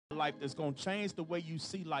life that's going to change the way you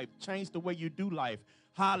see life, change the way you do life.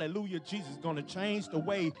 Hallelujah. Jesus is going to change the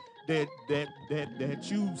way that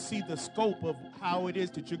you see the scope of how it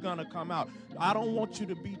is that you're going to come out. I don't want you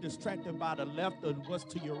to be distracted by the left or what's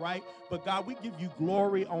to your right, but God, we give you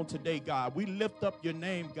glory on today, God. We lift up your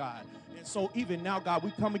name, God. And so even now, God,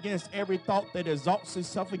 we come against every thought that exalts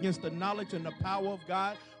itself against the knowledge and the power of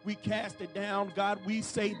God. We cast it down, God. We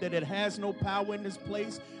say that it has no power in this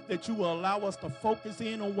place, that you will allow us to focus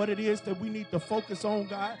in on what it is that we need to focus on,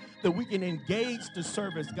 God, that we can engage the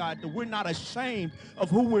service, God, that we're not ashamed of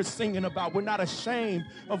who we're singing about. We're not ashamed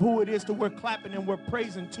of who it is that we're clapping and we're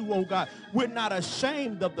praising to, oh God. We're not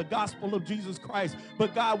ashamed of the gospel of Jesus Christ.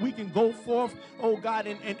 But God, we can go forth, oh God,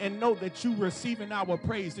 and know that you're receiving our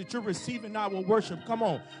praise, that you're receiving our worship. Come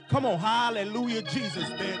on, hallelujah, Jesus,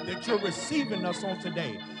 that you're receiving us on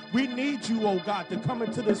today. We need you, oh God, to come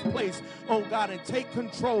into this place, oh God, and take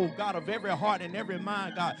control, God, of every heart and every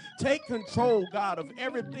mind, God. Take control, God, of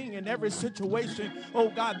everything and every situation, oh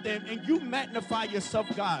God, and you magnify yourself,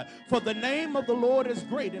 God. For the name of the Lord is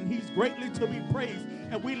great, and he's greatly to be praised.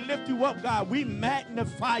 And we lift you up, God. We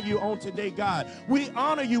magnify you on today, God. We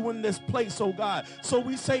honor you in this place, oh God. So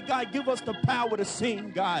we say, God, give us the power to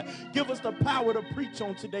sing, God. Give us the power to preach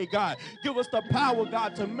on today, God. Give us the power,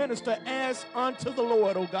 God, to minister as unto the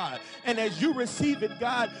Lord, oh God. And as you receive it,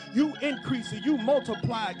 God, you increase it, you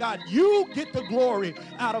multiply, God. You get the glory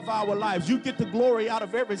out of our lives. You get the glory out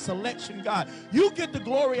of every selection, God. You get the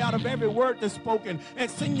glory out of every word that's spoken,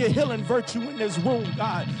 and send your healing virtue in this room,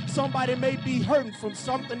 God. Somebody may be hurting from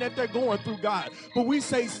something that they're going through, God, but we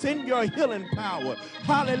say send your healing power.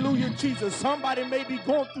 Hallelujah, Jesus. Somebody may be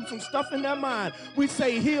going through some stuff in their mind. We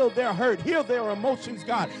say heal their hurt, heal their emotions,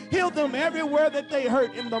 God. Heal them everywhere that they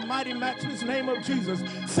hurt in the mighty matchless name of Jesus.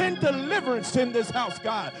 Send deliverance in this house,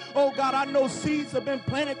 God. Oh God, I know seeds have been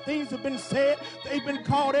planted, things have been said, they've been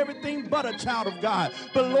called everything but a child of God.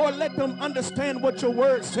 But Lord, let them understand what your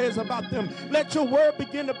word says about them. Let your word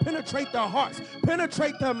begin to penetrate their hearts,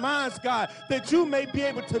 penetrate their minds, God, that you may be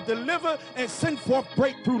able to deliver and send forth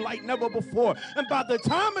breakthrough like never before. And by the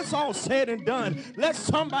time it's all said and done, let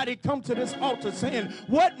somebody come to this altar saying,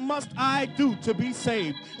 what must I do to be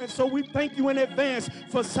saved? And so we thank you in advance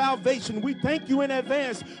for salvation. We thank you in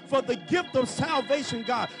advance for the gift of salvation,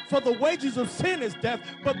 God. For the wages of sin is death,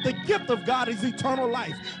 but the gift of God is eternal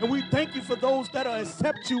life. And we thank you for those that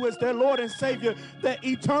accept you as their Lord and Savior, that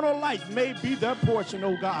eternal life may be their portion,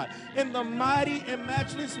 oh God. In the mighty and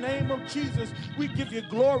matchless name of Jesus, we give you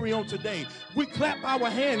glory on today. We clap our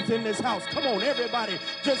hands in this house. Come on, everybody,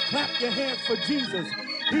 just clap your hands for Jesus.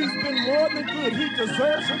 He's been more than good. He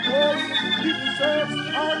deserves the glory. He deserves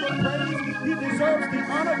all the praise. He deserves the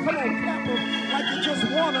honor. Come on, clap him like you just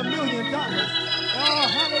won $1 million. Oh,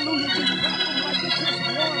 hallelujah. Just clap him like you just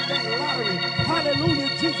won that lottery. Hallelujah,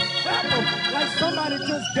 Jesus. Clap him like somebody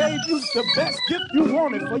just gave you the best gift you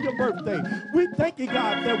wanted for your birthday. We thank you,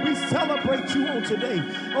 God, that we celebrate you on today.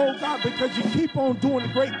 Oh, God, because you keep on doing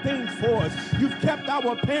great things for us. You've kept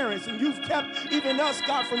our parents, and you've kept even us,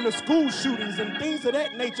 God, from the school shootings and things of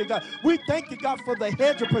that nature, God. We thank you, God, for the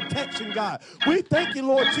hedge of protection, God. We thank you,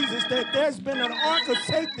 Lord Jesus, that there's been an ark of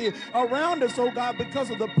safety around us, oh God, because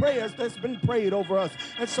of the prayers that's been prayed over us.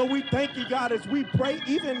 And so we thank you, God, as we pray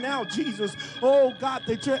even now, Jesus, oh God,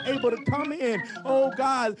 that you're able to come in, oh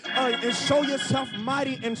God, and show yourself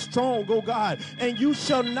mighty and strong, oh God. And you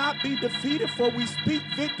shall not be defeated, for we speak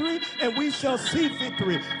victory, and we shall see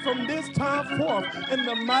victory from this time forth. In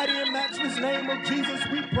the mighty and matchless name of Jesus,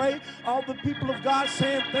 we pray. All the people of God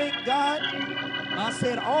saying, thank God. I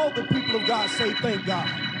said all the people of God say, thank God.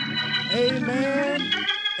 Amen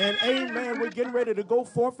and amen. We're getting ready to go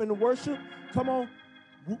forth in worship. Come on.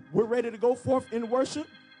 We're ready to go forth in worship.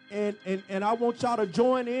 And I want y'all to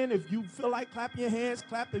join in. If you feel like clapping your hands,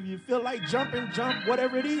 clap. If you feel like jumping, jump,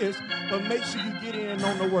 whatever it is. But make sure you get in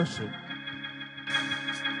on the worship.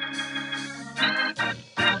 Stand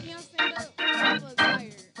up. I look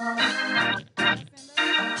tired. Stand up.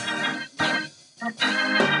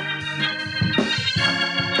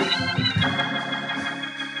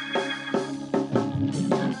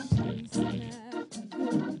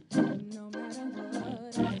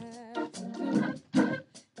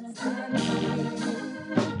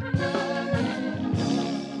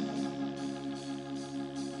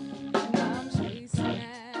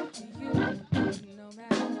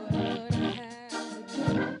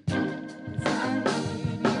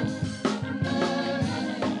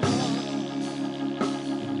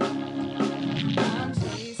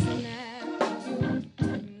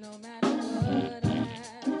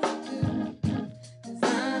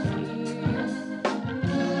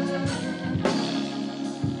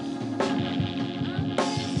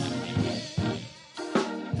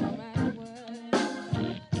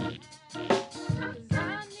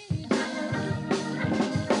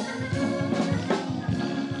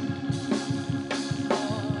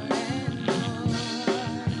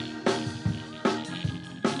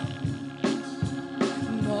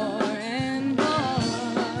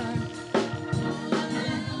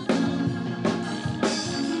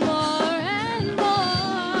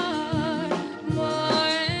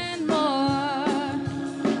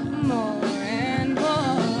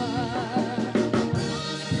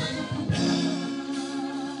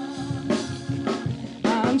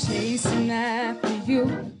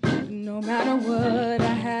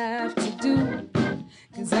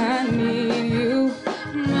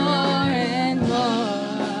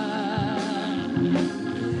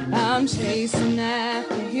 I'm chasing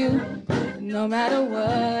after you, no matter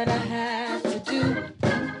what I have to do,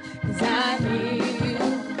 'cause I need you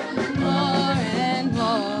more and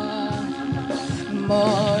more,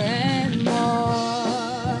 more and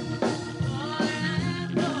more,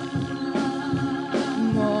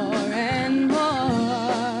 more and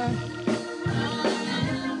more,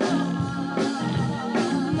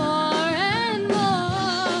 more and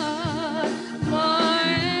more, more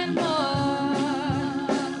and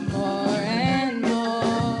more,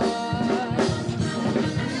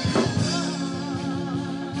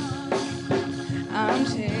 I'm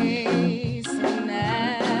chasing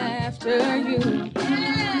after you.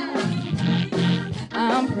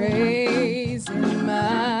 I'm praising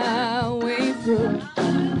my way through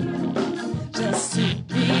just to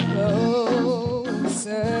be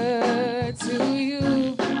closer to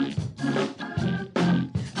you.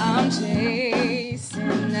 I'm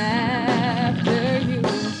chasing after you.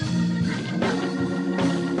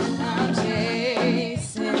 I'm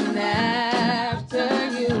chasing after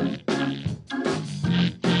you.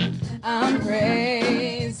 I'm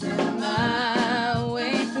praising my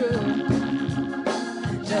way through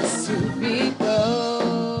just to be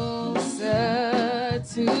closer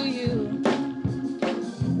to you.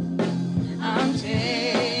 I'm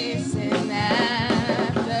chasing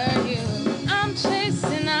after you. I'm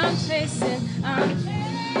chasing after you.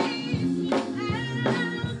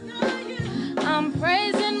 I'm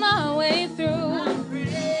praising my way through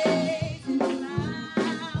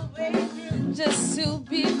just to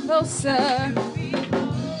be closer.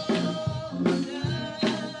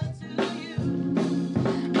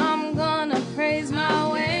 I'm gonna praise my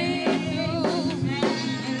way through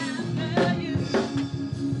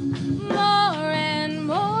more and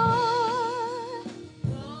more,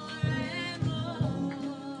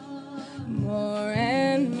 more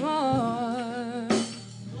and more,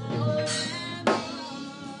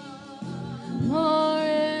 more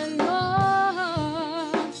and more.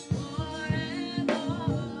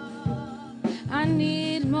 I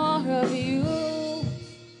need more of you.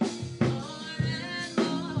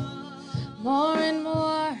 More and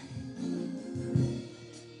more,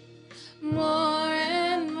 more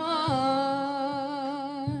and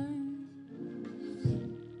more,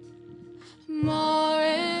 more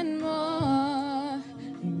and more.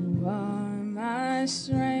 You are my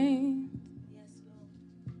strength,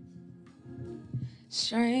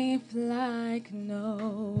 strength like no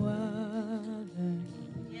other,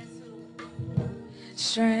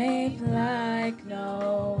 strength like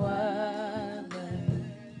no other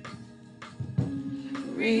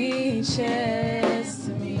reaches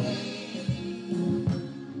to me.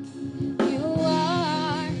 You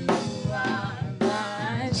are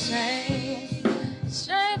my strength,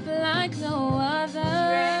 strength like no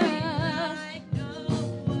other,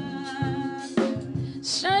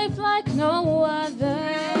 strength like no other,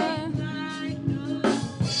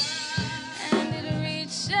 and it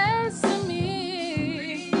reaches to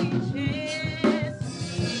me.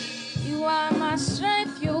 You are my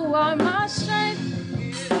strength, you are my strength.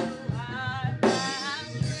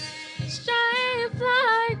 Strength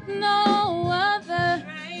like no other,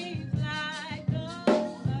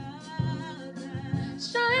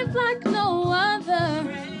 strength like no other,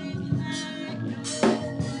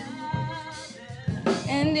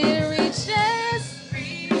 and it reaches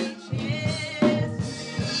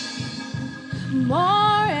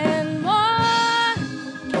more and more,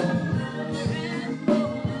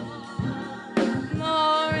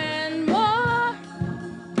 more and more,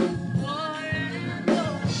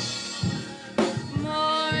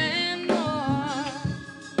 more and more,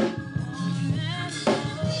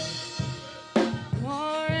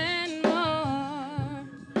 more and more,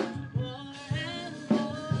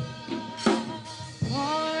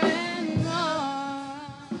 more and more.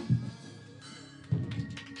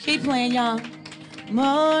 Keep playing, y'all.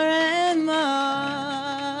 More and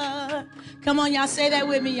more. Come on, y'all. Say that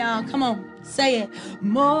with me, y'all. Come on. Say it.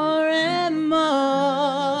 More and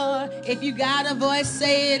more. If you got a voice,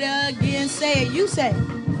 say it again. Say it. You say it.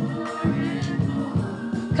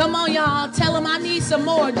 Come on, y'all. Tell them I need some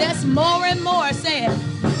more. Just more and more. Say it.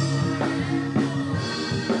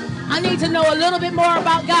 I need to know a little bit more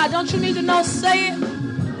about God. Don't you need to know? Say it.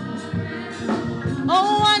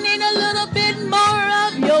 Oh, I need a little bit more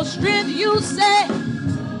of your strength, you say.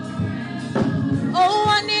 Oh,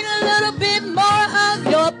 I need a little bit more of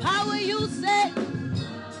your power, you say.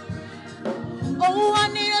 Oh, I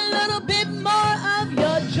need a little bit more of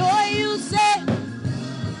your joy, you say.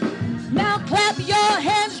 Now clap your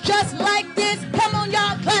hands just like this. Come on,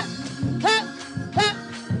 y'all, clap, clap, clap,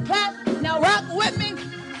 clap. Now rock with me.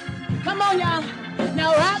 Come on, y'all.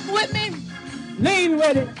 Now rock with me. lean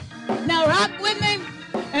with it. Now rock with me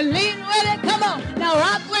and lean with it. Come on. Now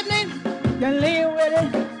rock with me and lean with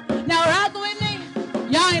it. Now rock with me.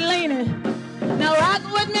 Y'all ain't leaning. Now rock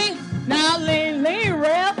with me. Now lean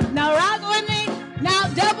real. Now rock with me. Now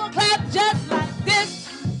double clap just like this.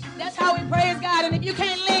 That's how we praise God. And if you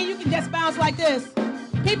can't lean, you can just bounce like this.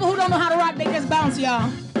 People who don't know how to rock, they just bounce, y'all.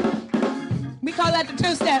 We call that the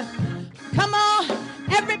two-step. Come on,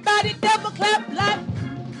 everybody double clap like.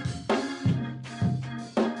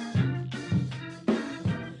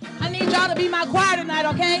 I need y'all to be my choir tonight,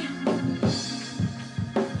 okay?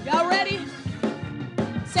 Y'all ready?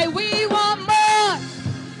 Say, we want more.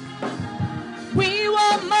 We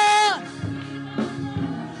want more.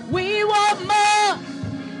 We want more.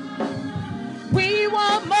 We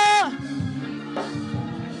want more.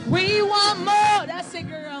 We want more. That's it,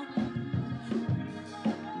 girl.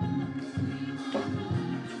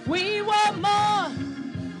 We want more.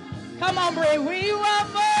 Come on, Brie. We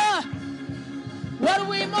want more. What do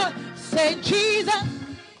we want? Say Jesus,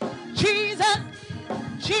 Jesus,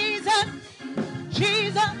 Jesus,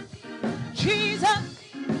 Jesus, Jesus,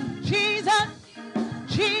 Jesus,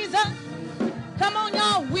 Jesus. Come on,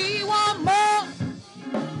 y'all. We want more.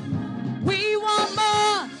 We want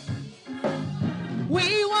more.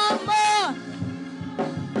 We want more.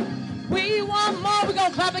 We want more. We're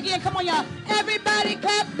going to clap again. Come on, y'all. Everybody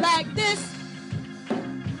clap like this.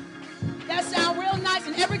 That sounds real nice.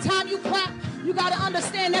 And every time you clap, you got to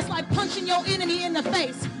understand that's like punching your enemy in the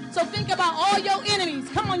face. So think about all your enemies.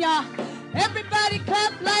 Come on, y'all. Everybody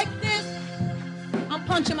clap like this. I'm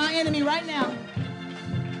punching my enemy right now.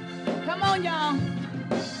 Come on, y'all.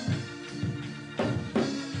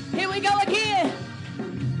 Here we go again.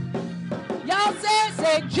 Y'all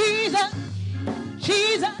say Jesus,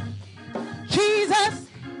 Jesus, Jesus,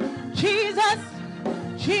 Jesus,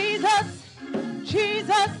 Jesus,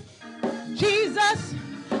 Jesus, Jesus.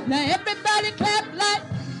 Now everybody clap like.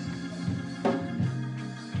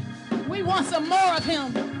 We want some more of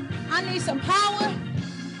him. I need some power.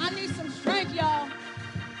 I need some strength, y'all.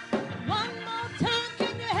 One more time,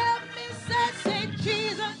 can you help me say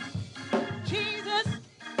Jesus, Jesus,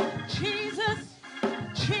 Jesus,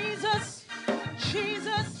 Jesus,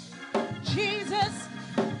 Jesus, Jesus,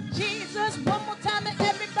 Jesus. One more time and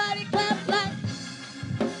everybody clap like.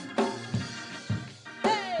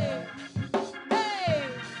 Hey, hey,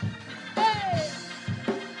 hey,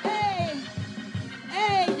 hey,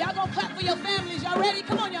 hey. Y'all gonna clap for your families. Y'all ready?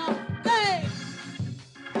 Come on, y'all. Hey.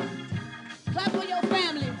 Clap for your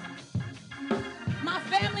family. My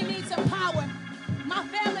family needs some power. My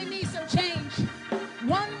family needs some change.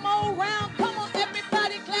 One more round. Come on,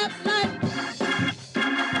 everybody clap like.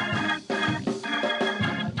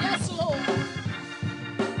 Yes, Lord.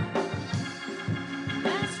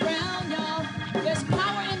 Last round, y'all. There's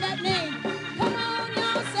power in that name. Come on,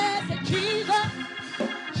 y'all. Say Jesus,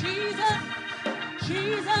 Jesus,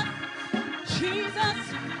 Jesus, Jesus,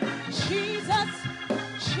 Jesus,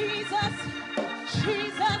 Jesus,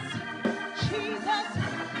 Jesus, Jesus,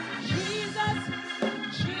 Jesus,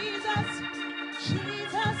 Jesus,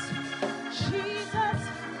 Jesus, Jesus,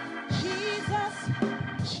 Jesus,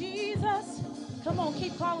 Jesus. Come on,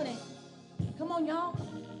 keep calling it. Come on, y'all.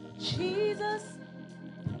 Jesus.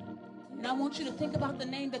 And I want you to think about the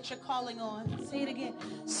name that you're calling on. Say it again.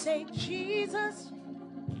 Say Jesus.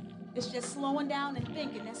 It's just slowing down and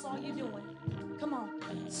thinking. That's all you're doing. Come on.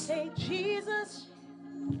 Say Jesus.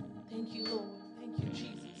 Thank you, Lord. Thank you,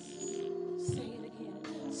 Jesus. Say it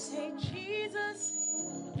again. Say Jesus.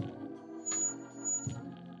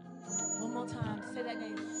 One more time. Say that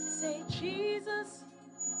name. Say Jesus.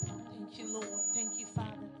 Thank you, Lord. Thank you,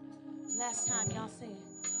 Father. Last time y'all say it.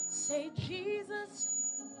 Say Jesus.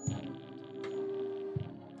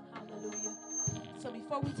 Hallelujah. So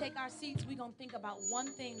before we take our seats, we're going to think about one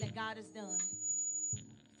thing that God has done.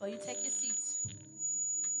 Before you take your seats.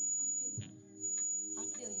 I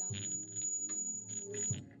feel y'all.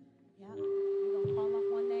 Yeah. We're going to call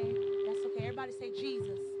off one name. That's okay. Everybody say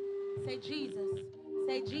Jesus. Say Jesus.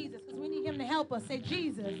 Say Jesus. Because we need him to help us. Say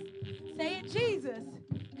Jesus. Say it, Jesus.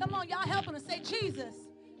 Come on, y'all helping us. Say Jesus.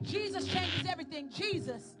 Jesus changes everything.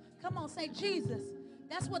 Jesus. Come on, say Jesus.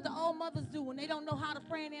 That's what the old mothers do when they don't know how to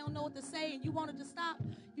pray and they don't know what to say and you want it to stop.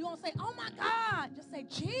 You don't say, oh my God. Just say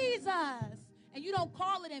Jesus. And you don't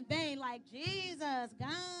call it in vain like Jesus,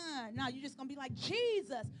 God. No, you're just going to be like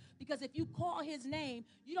Jesus. Because if you call his name,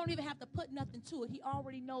 you don't even have to put nothing to it. He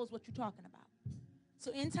already knows what you're talking about.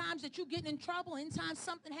 So in times that you're getting in trouble, in times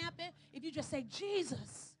something happened, if you just say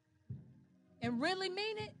Jesus and really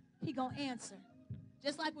mean it, he going to answer.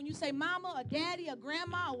 Just like when you say mama or daddy or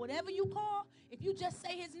grandma or whatever you call, if you just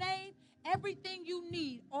say his name Everything you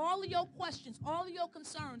need, all of your questions, all of your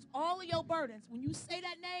concerns, all of your burdens, when you say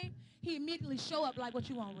that name, he immediately show up like, what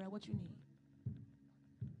you want, Real? What you need?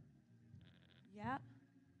 Yeah.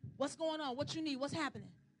 What's going on? What you need? What's happening?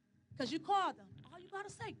 Because you called them. All you got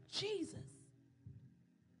to say, Jesus.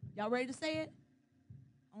 Y'all ready to say it?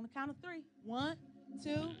 On the count of 3. 1,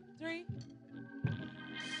 2, 3.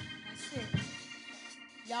 That's it.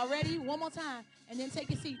 Y'all ready? One more time. And then take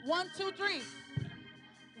your seat. 1, 2, 3.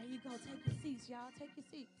 There you go. Take your seats, y'all. Take your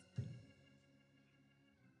seats.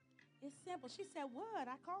 It's simple. She said, what?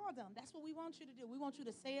 I called him. That's what we want you to do. We want you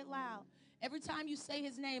to say it loud. Every time you say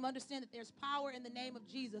his name, understand that there's power in the name of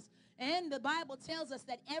Jesus. And the Bible tells us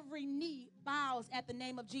that every knee bows at the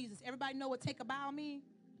name of Jesus. Everybody know what take a bow mean?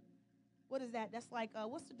 What is that? That's like,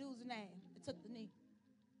 what's the dude's name that took the knee?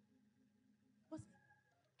 What's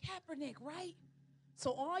it? Kaepernick, right?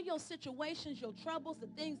 So all your situations, your troubles, the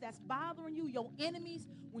things that's bothering you, your enemies,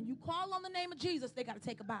 when you call on the name of Jesus, they got to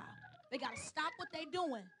take a bow. They got to stop what they're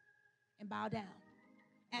doing and bow down.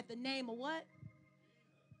 At the name of what?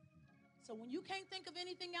 So when you can't think of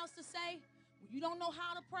anything else to say, when you don't know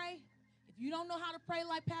how to pray, if you don't know how to pray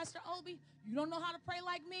like Pastor Obi, you don't know how to pray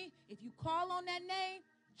like me, if you call on that name,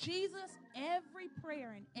 Jesus, every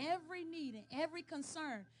prayer and every need and every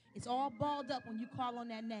concern is all balled up when you call on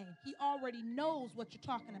that name. He already knows what you're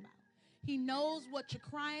talking about. He knows what you're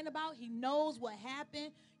crying about. He knows what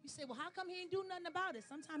happened. You say, well, how come he ain't do nothing about it?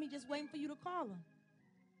 Sometimes he's just waiting for you to call him.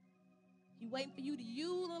 He's waiting for you to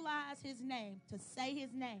utilize his name, to say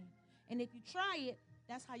his name. And if you try it,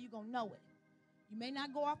 that's how you're going to know it. You may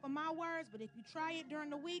not go off of my words, but if you try it during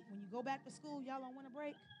the week, when you go back to school, y'all on winter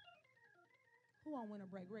break? Who on winter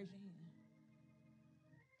break? Raise your hand.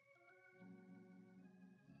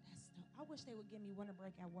 I wish they would give me winter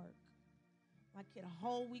break at work. Like get a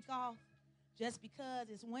whole week off just because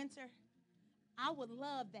it's winter. I would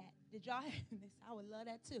love that. Did y'all have this? I would love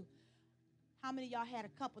that too. How many of y'all had a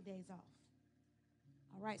couple days off?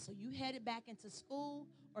 All right, so you headed back into school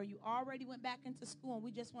or you already went back into school, and we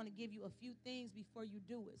just want to give you a few things before you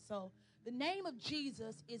do it. So the name of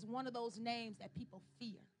Jesus is one of those names that people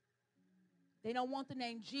fear. They don't want the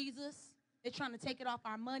name Jesus. They're trying to take it off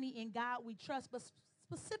our money. In God we trust, but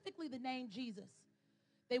specifically the name Jesus.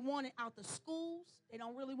 They want it out the schools. They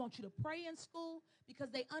don't really want you to pray in school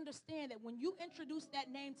because they understand that when you introduce that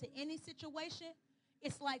name to any situation,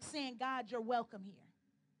 it's like saying, God, you're welcome here.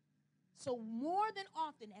 So more than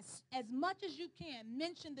often, as much as you can,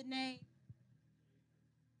 mention the name.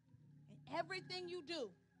 And everything you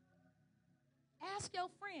do, ask your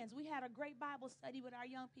friends. We had a great Bible study with our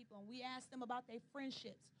young people, and we asked them about their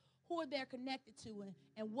friendships, who are they connected to,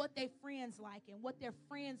 and what their friends like, and what their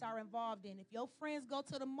friends are involved in. If your friends go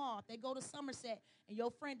to the mall, if they go to Somerset, and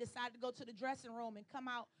your friend decide to go to the dressing room and come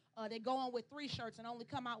out, they go on with 3 shirts and only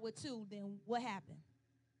come out with 2, then what happened?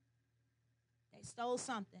 They stole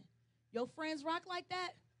something. Your friends rock like that?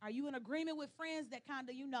 Are you in agreement with friends that kind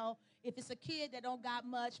of, if it's a kid that don't got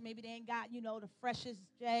much, maybe they ain't got, the freshest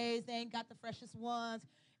J's, they ain't got the freshest ones,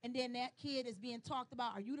 and then that kid is being talked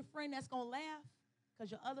about. Are you the friend that's going to laugh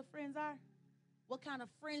because your other friends are? What kind of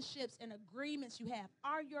friendships and agreements you have?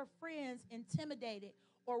 Are your friends intimidated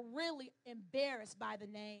or really embarrassed by the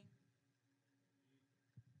name?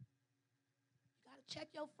 You got to check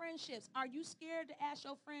your friendships. Are you scared to ask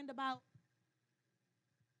your friend about?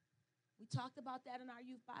 We talked about that in our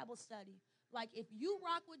youth Bible study. Like, if you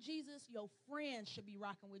rock with Jesus, your friends should be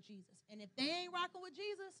rocking with Jesus. And if they ain't rocking with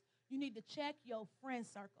Jesus, you need to check your friend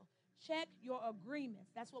circle. Check your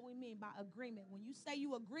agreements. That's what we mean by agreement. When you say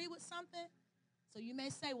you agree with something, so you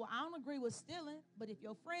may say, well, I don't agree with stealing, but if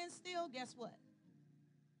your friends steal, guess what?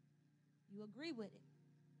 You agree with it.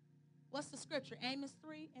 What's the scripture? Amos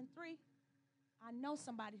 3:3. I know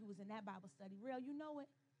somebody who was in that Bible study. Real, you know it?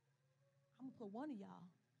 I'm going to put one of y'all.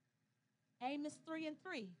 Amos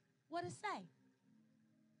 3:3. What it say?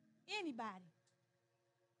 Anybody.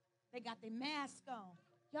 They got their mask on.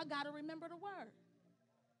 Y'all got to remember the word.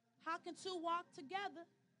 How can 2 walk together?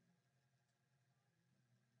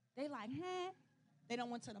 They like, They done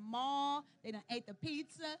went to the mall. They done ate the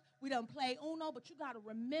pizza. We done play Uno. But you got to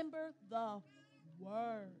remember the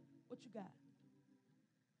word. What you got?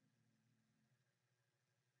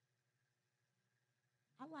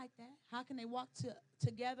 I like that. How can they walk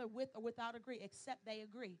together with or without agree? Except they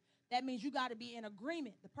agree. That means you got to be in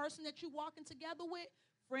agreement. The person that you walking together with,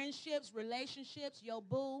 friendships, relationships, your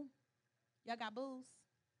boo. Y'all got boos?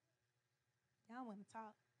 Y'all want to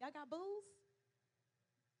talk. Y'all got boos?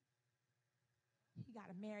 You got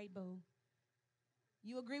a married boo.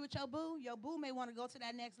 You agree with your boo? Your boo may want to go to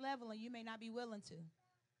that next level, and you may not be willing to.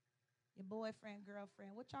 Your boyfriend,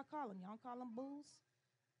 girlfriend. What y'all call them? Y'all call them boos?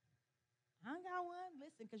 I ain't got one.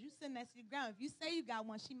 Listen, because you sitting next to the ground. If you say you got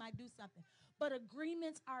one, she might do something. But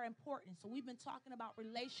agreements are important. So we've been talking about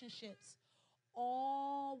relationships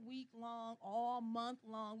all week long, all month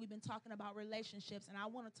long. We've been talking about relationships, and I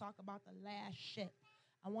want to talk about the last ship.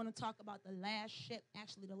 I want to talk about the last ship,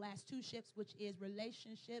 actually the last two ships, which is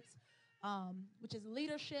relationships, which is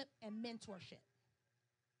leadership and mentorship.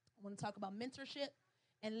 I want to talk about mentorship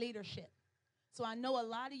and leadership. So I know a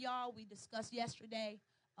lot of y'all, we discussed yesterday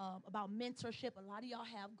about mentorship. A lot of y'all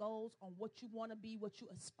have goals on what you want to be, what you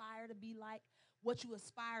aspire to be like, what you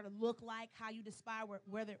aspire to look like, how you aspire,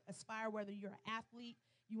 whether you're an athlete,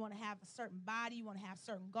 you want to have a certain body, you want to have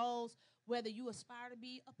certain goals, whether you aspire to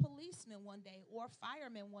be a policeman one day or a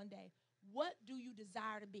fireman one day. What do you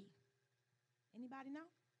desire to be? Anybody know?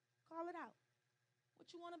 Call it out.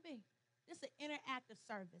 What you want to be? This is an interactive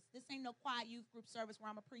service. This ain't no quiet youth group service where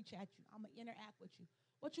I'm going to preach at you. I'm going to interact with you.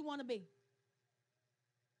 What you want to be?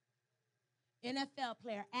 NFL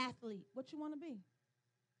player, athlete. What you want to be?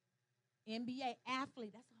 NBA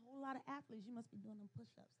athlete. That's a whole lot of athletes. You must be doing them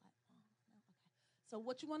push-ups. Like, oh, no, okay. So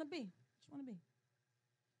what you want to be? What you want to be?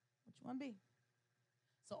 What you want to be?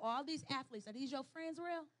 So all these athletes, are these your friends,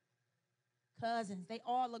 real? Cousins. They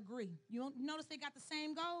all agree. You notice they got the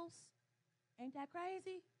same goals? Ain't that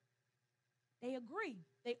crazy? They agree.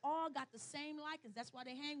 They all got the same likings. That's why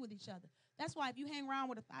they hang with each other. That's why if you hang around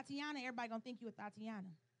with a Tatiana, everybody going to think you a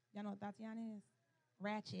Tatiana. Y'all know what Tatiana is?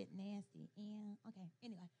 Ratchet, nasty. Yeah. Okay.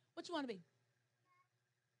 Anyway, what you want to be?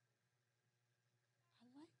 I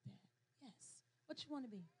like that. Yes. What you want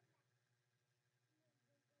to be?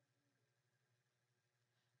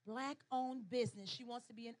 Black-owned business. She wants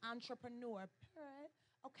to be an entrepreneur.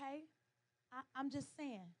 Okay. I'm just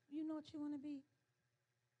saying. You know what you want to be?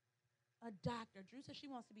 A doctor. Drew said she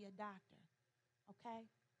wants to be a doctor. Okay?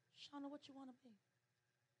 Shauna, what you want to be?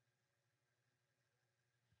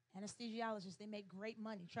 Anesthesiologists, they make great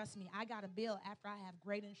money. Trust me, I got a bill after I have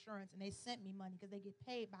great insurance, and they sent me money because they get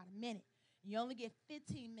paid by the minute. You only get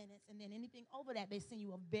 15 minutes, and then anything over that, they send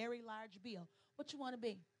you a very large bill. What you want to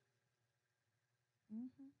be?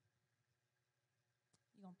 Mm-hmm.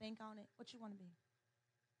 You going to think on it? What you want to be?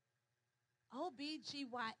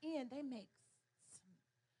 OBGYN, they make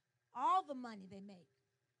all the money they make.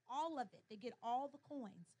 All of it. They get all the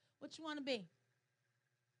coins. What you want to be?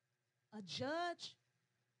 A judge?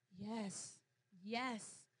 Yes. Yes.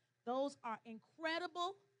 Those are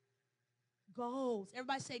incredible goals.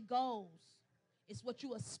 Everybody say goals. It's what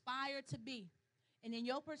you aspire to be. And in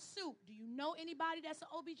your pursuit, do you know anybody that's an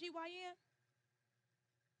OBGYN?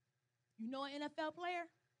 You know an NFL player?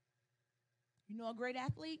 You know a great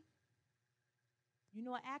athlete? You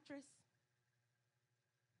know an actress?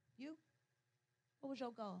 You? What was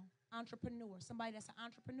your goal? Entrepreneur. Somebody that's an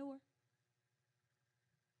entrepreneur?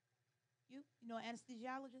 You know an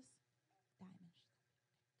anesthesiologist? Diamond.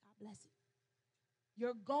 God bless you.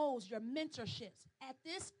 Your goals, your mentorships. At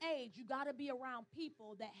this age, you got to be around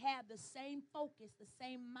people that have the same focus, the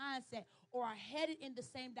same mindset, or are headed in the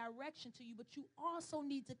same direction to you. But you also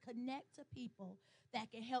need to connect to people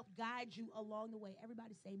that can help guide you along the way.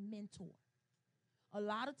 Everybody say mentor. A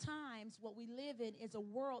lot of times what we live in is a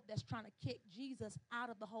world that's trying to kick Jesus out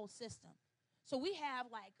of the whole system. So we have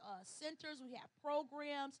like centers, we have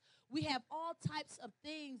programs, we have all types of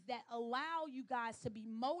things that allow you guys to be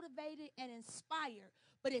motivated and inspired.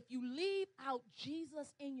 But if you leave out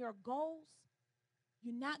Jesus in your goals,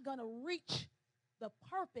 you're not going to reach the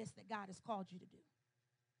purpose that God has called you to do.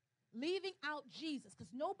 Leaving out Jesus,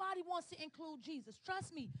 because nobody wants to include Jesus.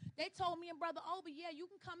 Trust me, they told me and Brother Obi, yeah, you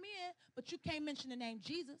can come in, but you can't mention the name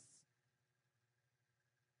Jesus.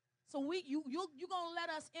 So you're going to let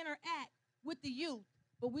us interact with the youth,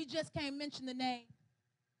 but we just can't mention the name.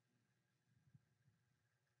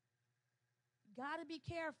 Got to be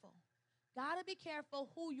careful. Got to be careful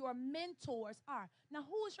who your mentors are. Now,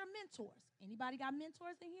 who is your mentors? Anybody got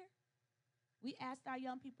mentors in here? We asked our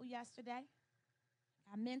young people yesterday.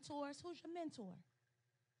 Got mentors? Who's your mentor?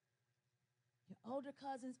 Your older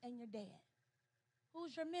cousins and your dad.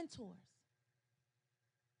 Who's your mentors?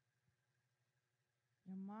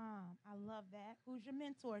 Your mom. I love that. Who's your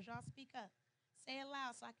mentors? Y'all speak up. Say it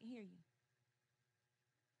loud so I can hear you.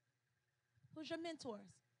 Who's your mentors?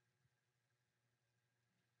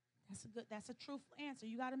 That's a truthful answer.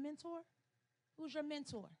 You got a mentor? Who's your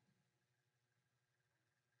mentor?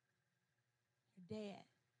 Your dad.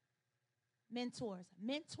 Mentors.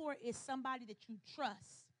 Mentor is somebody that you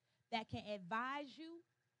trust that can advise you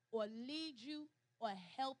or lead you or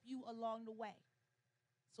help you along the way.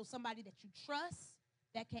 So somebody that you trust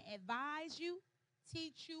that can advise you,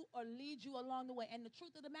 teach you, or lead you along the way. And the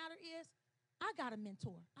truth of the matter is, I got a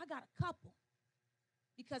mentor. I got a couple.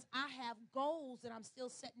 because I have goals that I'm still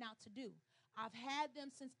setting out to do. I've had them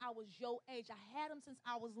since I was your age. I had them since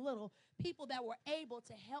I was little. People that were able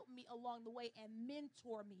to help me along the way and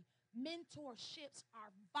mentor me. Mentorships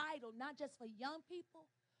are vital, not just for young people,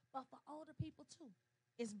 but for older people too.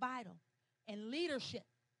 It's vital. And leadership,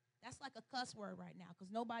 that's like a cuss word right now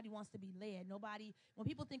because nobody wants to be led. Nobody, when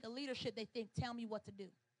people think of leadership, they think, tell me what to do.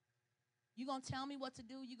 You're going to tell me what to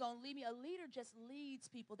do? You're going to lead me? A leader just leads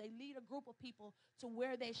people. They lead a group of people to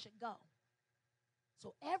where they should go.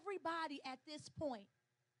 So everybody at this point,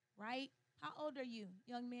 right? How old are you,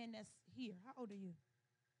 young man that's here? How old are you?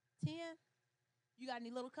 10? You got any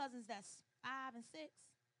little cousins that's 5 and 6?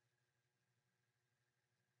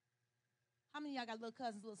 How many of y'all got little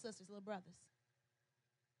cousins, little sisters, little brothers?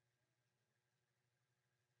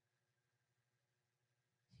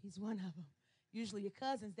 He's one of them. Usually your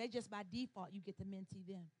cousins, they just by default, you get to mentee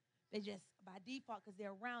them. They just by default because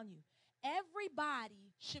they're around you.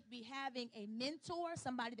 Everybody should be having a mentor,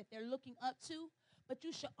 somebody that they're looking up to, but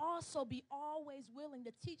you should also be always willing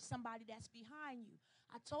to teach somebody that's behind you.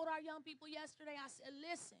 I told our young people yesterday, I said,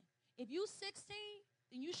 listen, if you're 16,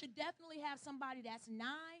 then you should definitely have somebody that's 9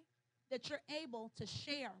 that you're able to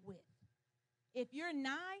share with. If you're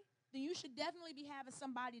 9, then you should definitely be having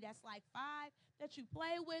somebody that's like 5 that you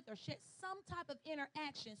play with or share some type of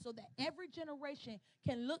interaction so that every generation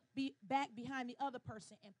can look back behind the other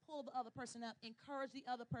person and pull the other person up, encourage the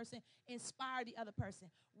other person, inspire the other person.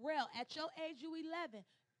 Rel, at your age, you 11,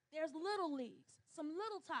 there's little leagues, some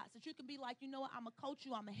little tots that you can be like, you know what, I'm going to coach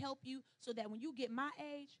you, I'm going to help you so that when you get my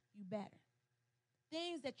age, you better.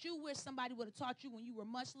 Things that you wish somebody would have taught you when you were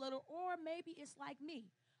much little, or maybe it's like me.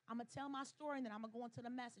 I'm going to tell my story, and then I'm going to go into the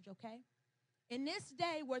message, okay? In this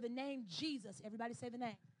day where the name Jesus, everybody say the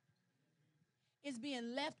name, is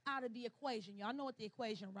being left out of the equation. Y'all know what the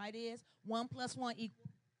equation, right, is? 1 + 1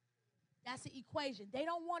 =. That's the equation. They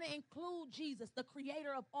don't want to include Jesus, the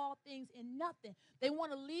creator of all things, in nothing. They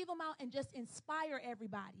want to leave him out and just inspire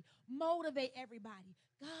everybody, motivate everybody.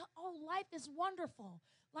 God, oh, life is wonderful.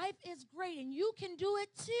 Life is great, and you can do it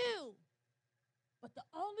too. But the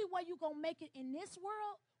only way you're going to make it in this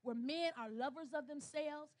world where men are lovers of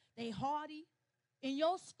themselves, they haughty. In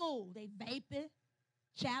your school, they vaping,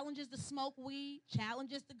 challenges to smoke weed,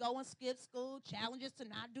 challenges to go and skip school, challenges to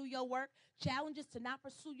not do your work, challenges to not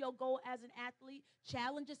pursue your goal as an athlete,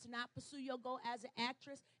 challenges to not pursue your goal as an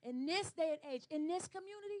actress. In this day and age, in this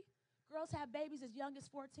community, girls have babies as young as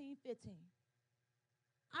 14, 15.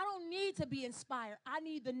 I don't need to be inspired. I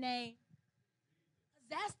need the name.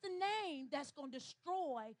 That's the name that's going to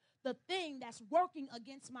destroy the thing that's working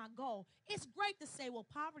against my goal. It's great to say, well,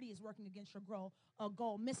 poverty is working against your goal.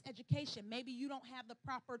 Miseducation. Maybe you don't have the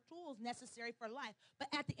proper tools necessary for life. But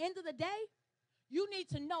at the end of the day, you need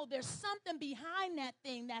to know there's something behind that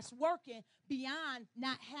thing that's working beyond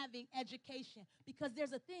not having education. Because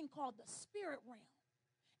there's a thing called the spirit realm.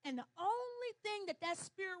 And the only thing that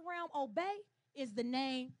spirit realm obey is the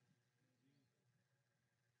name.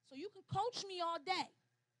 So you can coach me all day.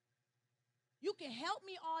 You can help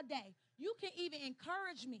me all day. You can even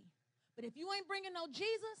encourage me. But if you ain't bringing no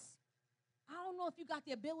Jesus, I don't know if you got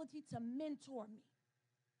the ability to mentor me.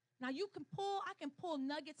 Now, I can pull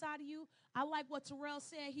nuggets out of you. I like what Terrell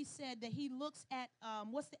said. He said that he looks at,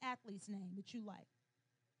 what's the athlete's name that you like?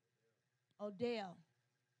 Odell.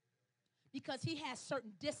 Because he has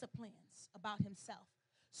certain disciplines about himself.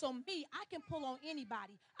 So me, I can pull on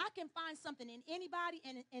anybody. I can find something in anybody,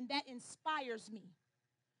 and that inspires me.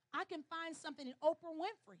 I can find something in Oprah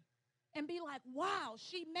Winfrey and be like, wow,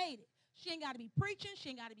 she made it. She ain't got to be preaching. She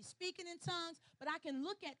ain't got to be speaking in tongues. But I can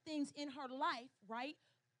look at things in her life, right?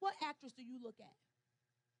 What actress do you look at?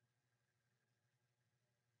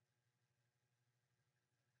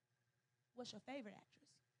 What's your favorite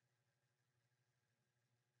actress?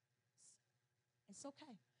 It's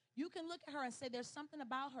okay. You can look at her and say there's something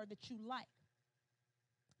about her that you like.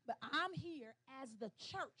 But I'm here as the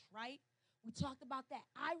church, right? We talked about that.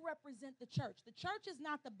 I represent the church. The church is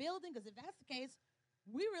not the building, because if that's the case,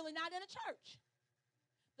 we're really not in a church.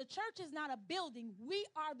 The church is not a building. We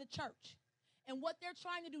are the church. And what they're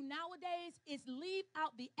trying to do nowadays is leave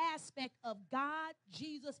out the aspect of God,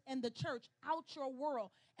 Jesus, and the church out your world.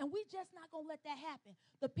 And we just not going to let that happen.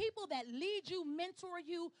 The people that lead you, mentor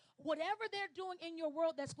you, whatever they're doing in your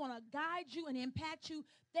world that's going to guide you and impact you,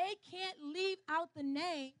 they can't leave out the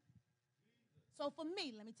name. So for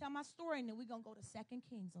me, let me tell my story, and then we're going to go to 2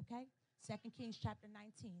 Kings, okay? 2 Kings chapter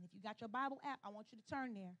 19. If you got your Bible app, I want you to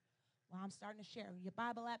turn there while I'm starting to share. Your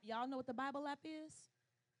Bible app, y'all know what the Bible app is?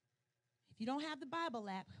 If you don't have the Bible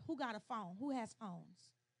app, who got a phone? Who has phones?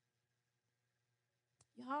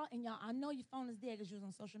 Y'all, I know your phone is dead because you're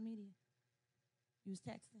on social media. You was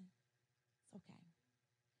texting? It's okay.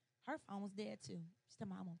 Her phone was dead too. She's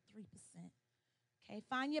telling me I'm on 3%. Okay,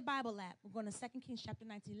 find your Bible app. We're going to 2 Kings chapter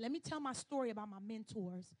 19. Let me tell my story about my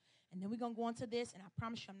mentors, and then we're going to go into this, and I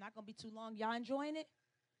promise you I'm not going to be too long. Y'all enjoying it?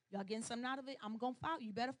 Y'all getting something out of it? I'm going to follow.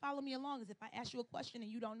 You better follow me along, because if I ask you a question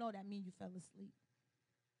and you don't know, that means you fell asleep.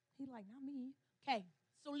 He like, not me. Okay,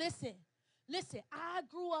 so listen. Listen, I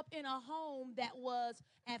grew up in a home that was,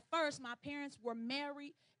 at first, my parents were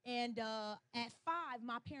married, and at 5,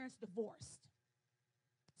 my parents divorced.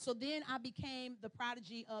 So then I became the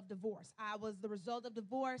prodigy of divorce. I was the result of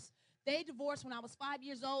divorce. They divorced when I was 5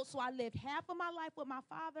 years old, so I lived half of my life with my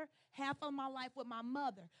father, half of my life with my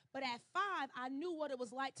mother. But at 5, I knew what it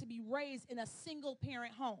was like to be raised in a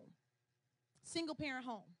single-parent home. Single-parent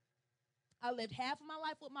home. I lived half of my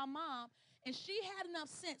life with my mom, and she had enough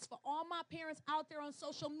sense for all my parents out there on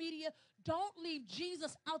social media. Don't leave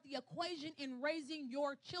Jesus out the equation in raising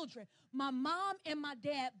your children. My mom and my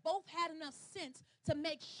dad both had enough sense to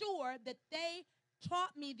make sure that they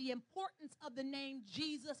taught me the importance of the name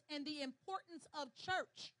Jesus and the importance of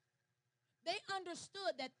church. They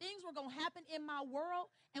understood that things were going to happen in my world,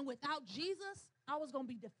 and without Jesus, I was going to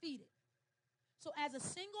be defeated. So as a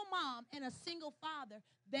single mom and a single father,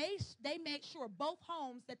 they made sure both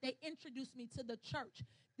homes that they introduced me to the church.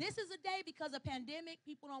 This is a day because of pandemic,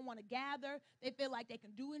 people don't want to gather. They feel like they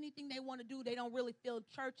can do anything they want to do. They don't really feel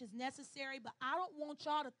church is necessary. But I don't want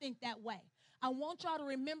y'all to think that way. I want y'all to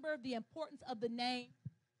remember the importance of the name.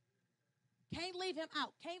 Can't leave him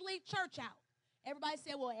out. Can't leave church out. Everybody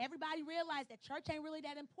said, well, everybody realized that church ain't really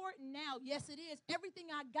that important now. Yes, it is. Everything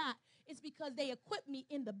I got is because they equipped me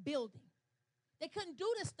in the building. They couldn't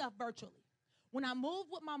do this stuff virtually. When I moved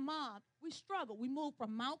with my mom, we struggled. We moved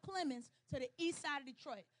from Mount Clemens to the east side of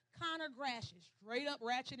Detroit. Connor Gratiot, straight up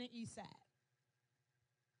Ratchet and east side.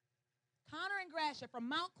 Connor and Gratiot from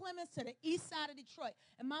Mount Clemens to the east side of Detroit.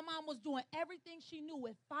 And my mom was doing everything she knew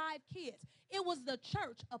with 5 kids. It was the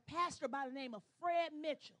church, a pastor by the name of Fred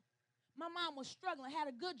Mitchell. My mom was struggling, had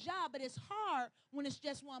a good job, but it's hard when it's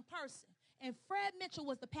just one person. And Fred Mitchell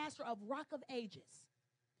was the pastor of Rock of Ages.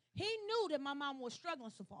 He knew that my mama was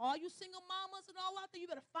struggling. So for all you single mamas and all out there, you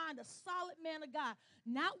better find a solid man of God.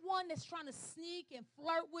 Not one that's trying to sneak and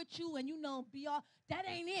flirt with you and, be all. That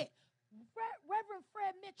ain't it. Reverend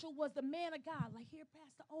Fred Mitchell was the man of God. Like here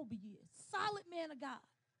Pastor Obi is. Solid man of God.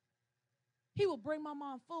 He would bring my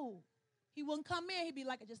mom food. He wouldn't come in. He'd be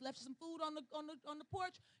like, I just left you some food on the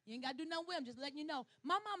porch. You ain't got to do nothing with him. Just letting you know.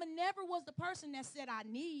 My mama never was the person that said, I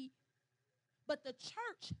need. But the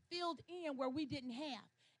church filled in where we didn't have.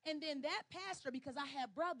 And then that pastor, because I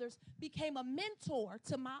had brothers, became a mentor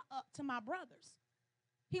to my brothers.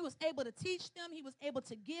 He was able to teach them. He was able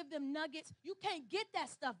to give them nuggets. You can't get that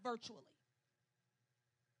stuff virtually.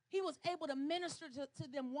 He was able to minister to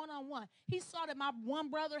them one-on-one. He saw that my one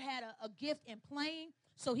brother had a gift in playing,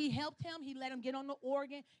 so he helped him. He let him get on the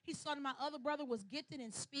organ. He saw that my other brother was gifted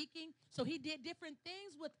in speaking, so he did different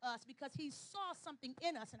things with us because he saw something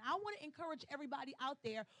in us. And I want to encourage everybody out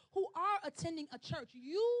there who are attending a church.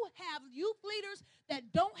 You have youth leaders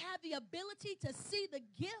that don't have the ability to see the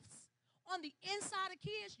gifts on the inside of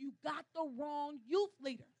kids. You got the wrong youth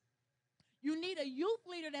leader. You need a youth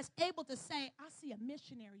leader that's able to say, I see a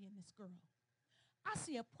missionary in this girl. I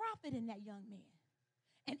see a prophet in that young man.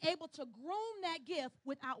 And able to groom that gift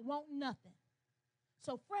without wanting nothing.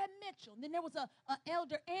 So Fred Mitchell, then there was a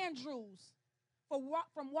Elder Andrews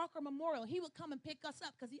from Walker Memorial. He would come and pick us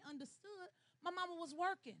up because he understood my mama was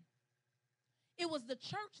working. It was the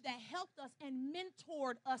church that helped us and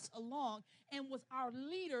mentored us along and was our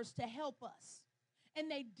leaders to help us. And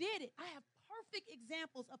they did it. I have perfect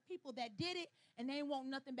examples of people that did it and they ain't want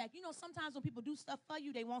nothing back. Sometimes when people do stuff for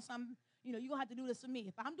you, they want something. You're going to have to do this for me.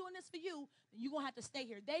 If I'm doing this for you, then you're going to have to stay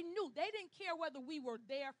here. They knew. They didn't care whether we were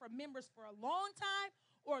there for members for a long time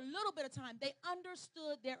or a little bit of time. They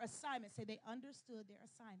understood their assignment. Say they understood their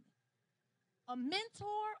assignment. A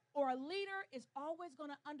mentor or a leader is always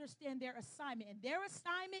going to understand their assignment. And their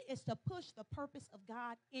assignment is to push the purpose of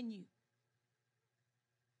God in you.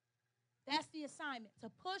 That's the assignment, to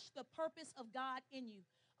push the purpose of God in you.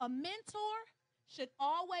 A mentor should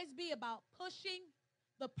always be about pushing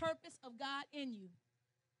the purpose of God in you.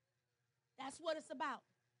 That's what it's about.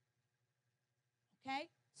 Okay?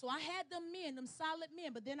 So I had them solid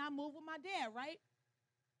men, but then I moved with my dad, right?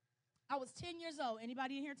 I was 10 years old.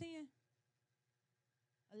 Anybody in here 10?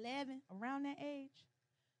 11, around that age.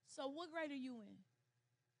 So what grade are you in?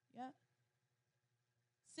 Yeah.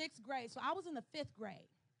 6th grade. So I was in the 5th grade.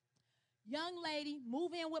 Young lady,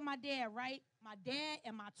 move in with my dad, right? My dad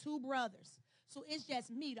and my 2 brothers. So it's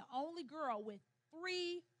just me, the only girl with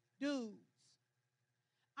 3 dudes.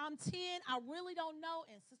 I'm 10, I really don't know,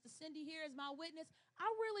 and Sister Cindy here is my witness, I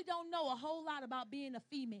really don't know a whole lot about being a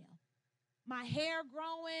female. My hair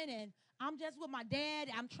growing, and I'm just with my dad.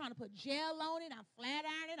 I'm trying to put gel on it. I'm flat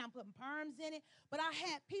ironing. I'm putting perms in it. But I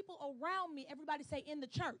had people around me, everybody say in the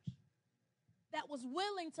church, that was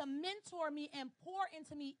willing to mentor me and pour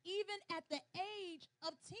into me even at the age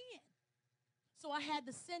of 10. So I had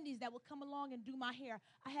the Cindys that would come along and do my hair.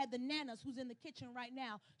 I had the Nanas who's in the kitchen right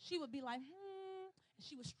now. She would be like, and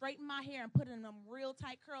she would straighten my hair and put in them real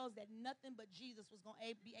tight curls that nothing but Jesus was going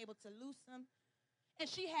to be able to loosen. And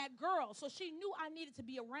she had girls, so she knew I needed to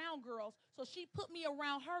be around girls, so she put me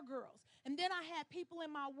around her girls. And then I had people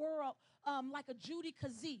in my world like a Judy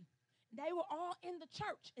Kcc. They were all in the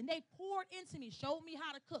church, and they poured into me, showed me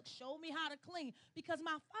how to cook, showed me how to clean, because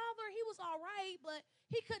my father, he was all right, but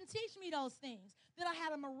he couldn't teach me those things. Then I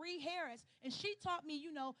had a Marie Harris, and she taught me,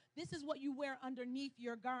 this is what you wear underneath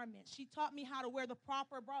your garment. She taught me how to wear the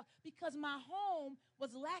proper bra, because my home was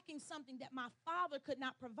lacking something that my father could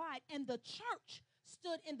not provide, and the church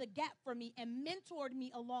stood in the gap for me and mentored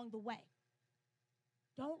me along the way.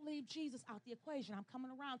 Don't leave Jesus out the equation. I'm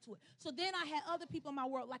coming around to it. So then I had other people in my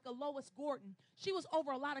world, like a Lois Gordon. She was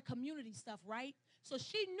over a lot of community stuff, right? So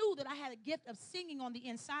she knew that I had a gift of singing on the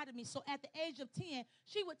inside of me. So at the age of 10,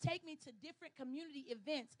 she would take me to different community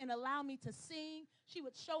events and allow me to sing. She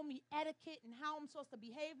would show me etiquette and how I'm supposed to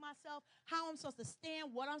behave myself, how I'm supposed to stand,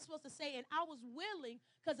 what I'm supposed to say. And I was willing,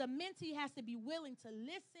 because a mentee has to be willing to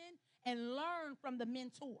listen and learn from the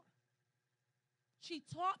mentor. She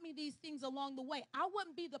taught me these things along the way. I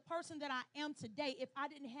wouldn't be the person that I am today if I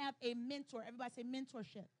didn't have a mentor. Everybody say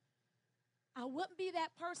mentorship. I wouldn't be that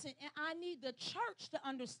person, and I need the church to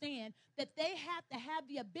understand that they have to have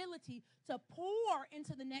the ability to pour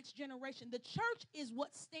into the next generation. The church is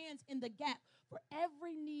what stands in the gap for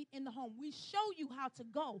every need in the home. We show you how to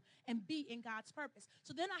go and be in God's purpose.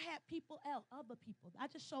 So then I had other people. I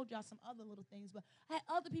just showed y'all some other little things, but I had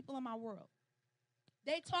other people in my world.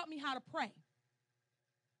 They taught me how to pray.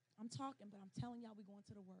 I'm talking, but I'm telling y'all we're going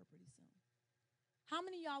to the word pretty soon. How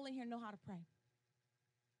many of y'all in here know how to pray?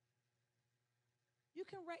 You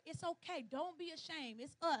can raise. It's okay. Don't be ashamed.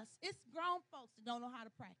 It's us. It's grown folks that don't know how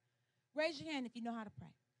to pray. Raise your hand if you know how to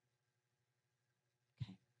pray.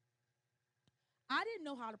 Okay. I didn't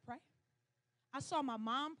know how to pray. I saw my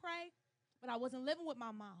mom pray, but I wasn't living with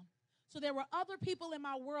my mom. So there were other people in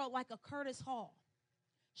my world like a Curtis Hall.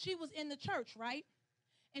 She was in the church, right?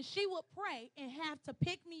 And she would pray and have to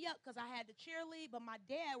pick me up because I had to cheerlead, but my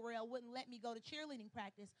dad, Rail, wouldn't let me go to cheerleading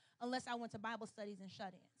practice unless I went to Bible studies and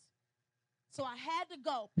shut-ins. So I had to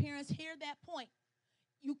go. Parents, hear that point.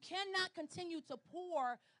 You cannot continue to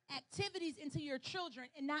pour activities into your children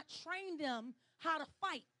and not train them how to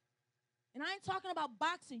fight. And I ain't talking about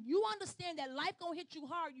boxing. You understand that life gonna hit you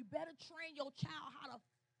hard. You better train your child how to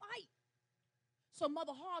fight. So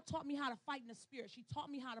Mother Hall taught me how to fight in the spirit. She taught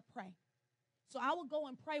me how to pray. So I would go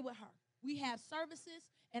and pray with her. We have services,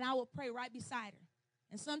 and I would pray right beside her.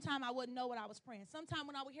 And sometimes I wouldn't know what I was praying. Sometimes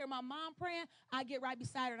when I would hear my mom praying, I'd get right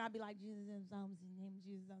beside her, and I'd be like, Jesus, in the name of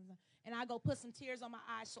Jesus. And I'd go put some tears on my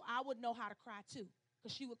eyes so I would know how to cry too,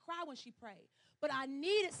 because she would cry when she prayed. But I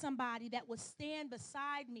needed somebody that would stand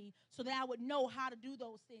beside me so that I would know how to do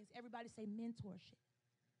those things. Everybody say mentorship.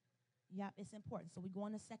 Yep, it's important. So we go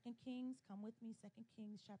on to 2 Kings. Come with me, 2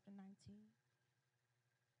 Kings chapter 19.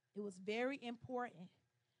 It was very important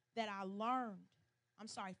that I learned. 1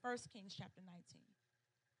 Kings chapter 19.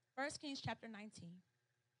 1 Kings chapter 19,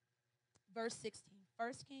 verse 16.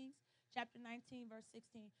 1 Kings chapter 19, verse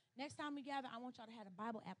 16. Next time we gather, I want y'all to have a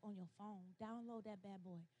Bible app on your phone. Download that bad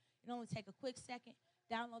boy. It only take a quick second.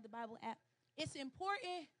 Download the Bible app. It's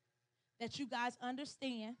important that you guys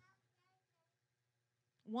understand,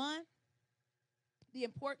 one, the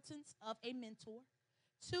importance of a mentor.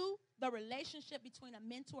 2, the relationship between a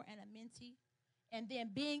mentor and a mentee. And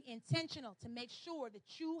then being intentional to make sure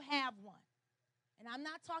that you have one. And I'm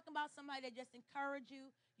not talking about somebody that just encourage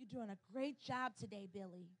you. You're doing a great job today,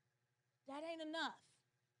 Billy. That ain't enough.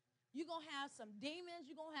 You're going to have some demons.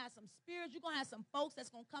 You're going to have some spirits. You're going to have some folks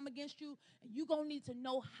that's going to come against you. And you're going to need to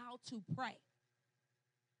know how to pray.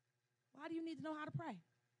 Why do you need to know how to pray?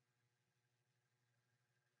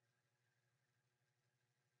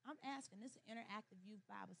 I'm asking. This is an interactive youth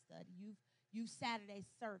Bible study, youth Saturday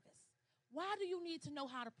service. Why do you need to know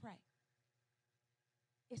how to pray?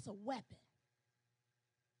 It's a weapon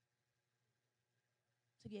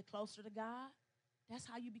to get closer to God. That's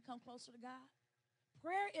how you become closer to God.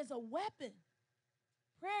 Prayer is a weapon.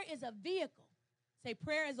 Prayer is a vehicle. Say,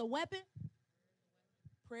 prayer is a weapon.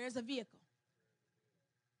 Prayer is a vehicle.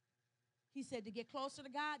 He said to get closer to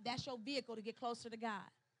God, that's your vehicle to get closer to God.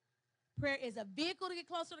 Prayer is a vehicle to get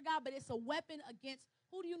closer to God, but it's a weapon against,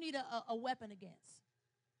 who do you need a weapon against?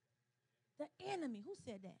 The enemy. Who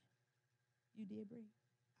said that? You did, Bree?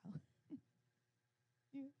 Oh.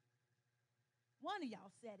 You. One of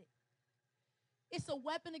y'all said it. It's a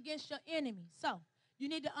weapon against your enemy. So you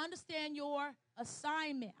need to understand your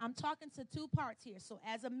assignment. I'm talking to two parts here. So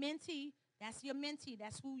as a mentee, that's your mentee.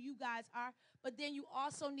 That's who you guys are. But then you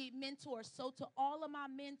also need mentors. So to all of my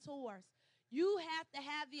mentors, you have to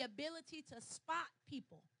have the ability to spot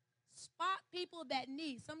people. Spot people that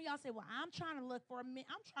need. Some of y'all say, well, I'm trying to look for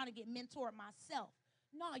I'm trying to get mentored myself.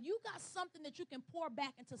 No, you got something that you can pour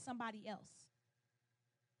back into somebody else.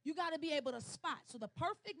 You got to be able to spot. So the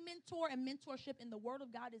perfect mentor and mentorship in the Word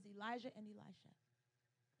of God is Elijah and Elisha.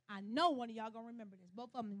 I know one of y'all going to remember this. Both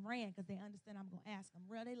of them ran because they understand I'm going to ask them.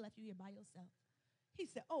 Real, they left you here by yourself. He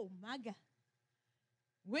said, oh, my God.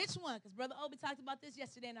 Which one? Because Brother Obi talked about this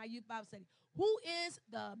yesterday in our youth Bible study. Who is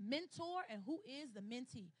the mentor and who is the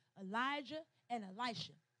mentee? Elijah and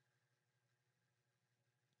Elisha.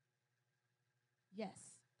 Yes.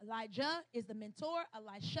 Elijah is the mentor.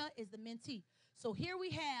 Elisha is the mentee. So here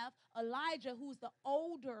we have Elijah, who's the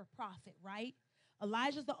older prophet, right?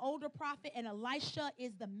 Elijah's the older prophet, and Elisha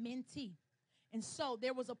is the mentee. And so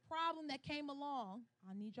there was a problem that came along.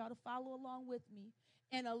 I need y'all to follow along with me.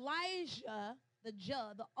 And Elijah,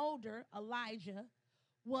 the older Elijah,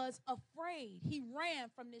 was afraid. He ran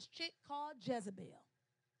from this chick called Jezebel.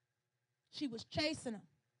 She was chasing him.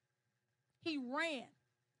 He ran.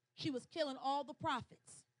 She was killing all the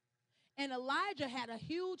prophets. And Elijah had a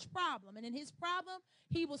huge problem. And in his problem,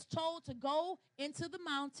 he was told to go into the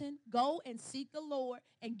mountain, go and seek the Lord,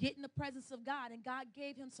 and get in the presence of God. And God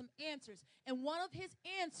gave him some answers. And one of his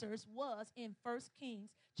answers was in 1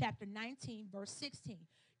 Kings chapter 19, verse 16.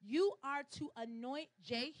 You are to anoint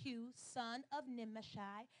Jehu, son of Nimshi,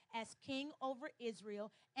 as king over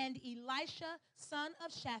Israel, and Elisha, son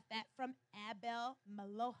of Shaphat, from Abel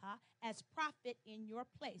Meloha, as prophet in your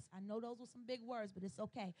place. I know those were some big words, but it's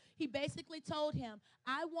okay. He basically told him,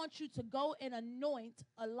 I want you to go and anoint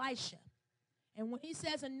Elisha. And when he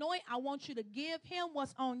says anoint, I want you to give him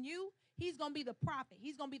what's on you. He's going to be the prophet.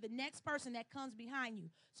 He's going to be the next person that comes behind you.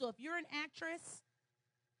 So if you're an actress,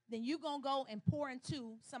 then you're going to go and pour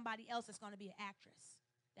into somebody else that's going to be an actress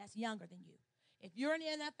that's younger than you. If you're an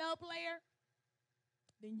NFL player,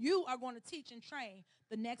 then you are going to teach and train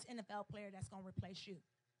the next NFL player that's going to replace you,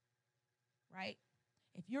 right?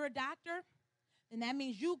 If you're a doctor, then that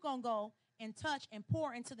means you're going to go and touch and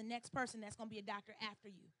pour into the next person that's going to be a doctor after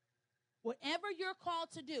you. Whatever you're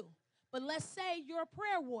called to do, but let's say you're a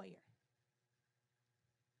prayer warrior,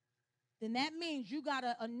 then that means you got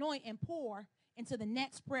to anoint and pour into the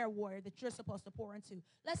next prayer warrior that you're supposed to pour into.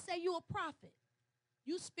 Let's say you're a prophet.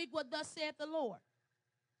 You speak what thus saith the Lord.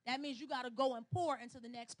 That means you got to go and pour into the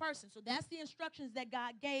next person. So that's the instructions that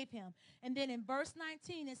God gave him. And then in verse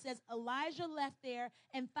 19, it says, Elijah left there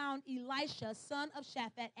and found Elisha, son of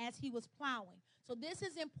Shaphat, as he was plowing. So this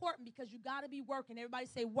is important because you got to be working. Everybody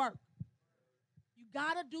say work. You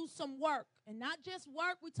got to do some work. And not just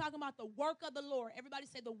work, we're talking about the work of the Lord. Everybody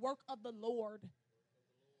say the work of the Lord.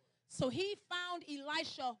 So he found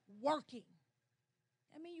Elisha working.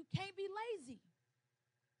 I mean, you can't be lazy.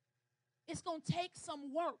 It's going to take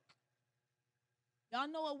some work. Y'all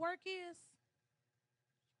know what work is?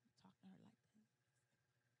 Talk to her like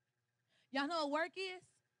that. Y'all know what work is?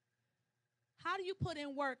 How do you put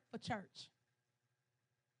in work for church?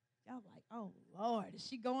 Y'all like, oh, Lord, is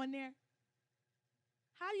she going there?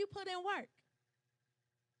 How do you put in work?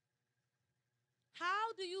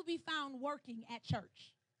 How do you be found working at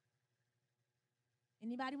church?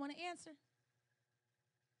 Anybody want to answer?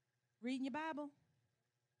 Reading your Bible?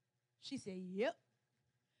 She said, yep.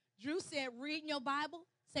 Drew said, reading your Bible.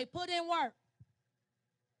 Say, put in work.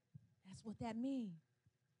 That's what that means.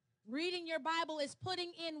 Reading your Bible is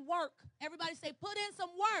putting in work. Everybody say, put in some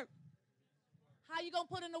work. How you going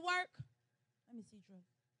to put in the work? Let me see, Drew.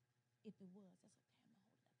 If it was, that's okay. I'm going to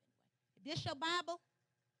hold it up anyway. If this your Bible,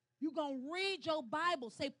 you're going to read your Bible.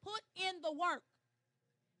 Say, put in the work.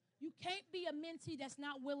 You can't be a mentee that's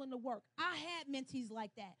not willing to work. I had mentees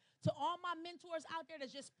like that. To all my mentors out there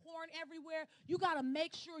that's just pouring everywhere, you got to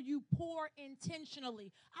make sure you pour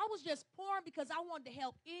intentionally. I was just pouring because I wanted to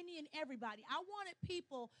help any and everybody. I wanted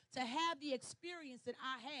people to have the experience that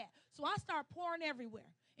I had. So I started pouring everywhere.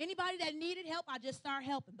 Anybody that needed help, I just started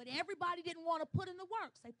helping. But everybody didn't want to put in the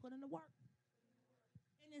work. Say, put in the work.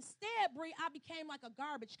 And instead, Bree, I became like a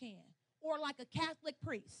garbage can. Or like a Catholic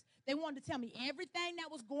priest. They wanted to tell me everything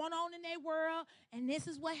that was going on in their world, and this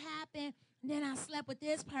is what happened. And then I slept with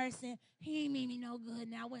this person. He ain't made me no good.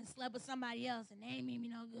 Now I went and slept with somebody else, and they ain't made me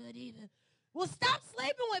no good either. Well, stop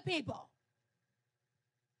sleeping with people.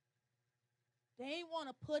 They ain't want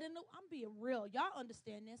to put in the, I'm being real. Y'all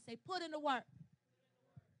understand this. Say, put in the work.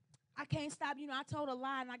 I can't stop. I told a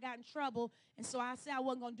lie and I got in trouble. And so I said I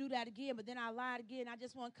wasn't going to do that again. But then I lied again. I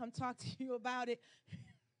just want to come talk to you about it.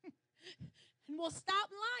 And we'll stop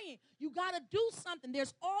lying. You got to do something.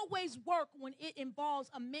 There's always work when it involves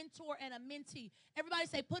a mentor and a mentee. Everybody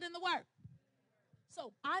say, put in the work.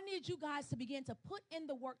 So I need you guys to begin to put in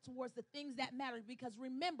the work towards the things that matter. Because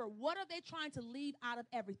remember, what are they trying to leave out of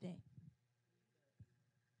everything?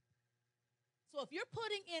 So if you're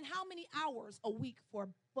putting in how many hours a week for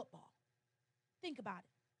football? Think about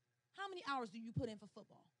it. How many hours do you put in for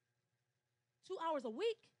football? 2 hours a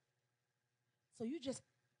week? So you just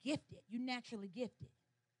gifted. You naturally gifted.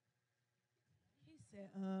 He said,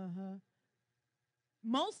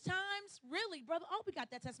 Most times, really, Brother Opie got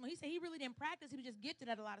that testimony. He said he really didn't practice. He was just gifted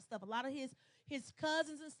at a lot of stuff. A lot of his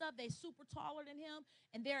cousins and stuff, they super taller than him,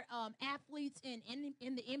 and they're athletes in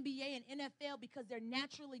the NBA and NFL because they're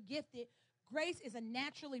naturally gifted. Grace is a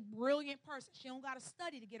naturally brilliant person. She don't got to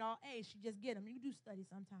study to get all A's. She just get them. You do study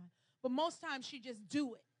sometimes. But most times she just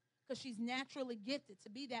do it because she's naturally gifted to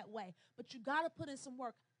be that way. But you got to put in some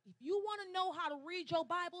work. If you want to know how to read your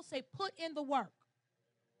Bible, say put in the work.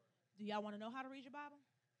 Do y'all want to know how to read your Bible?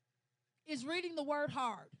 Is reading the word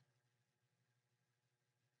hard?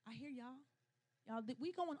 I hear y'all. Y'all,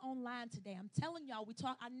 we going online today. I'm telling y'all,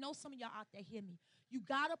 I know some of y'all out there hear me. You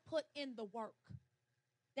got to put in the work.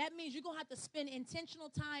 That means you're going to have to spend intentional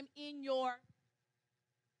time in your,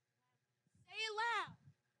 say it loud.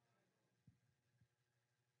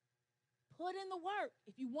 Put in the work.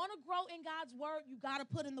 If you want to grow in God's word, you got to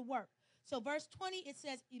put in the work. So verse 20, it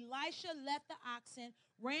says, Elisha left the oxen,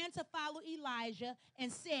 ran to follow Elijah, and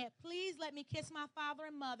said, please let me kiss my father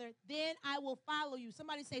and mother, then I will follow you.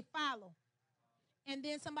 Somebody say follow. And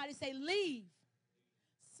then somebody say leave.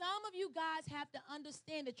 Some of you guys have to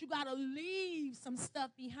understand that you got to leave some stuff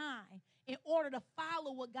behind in order to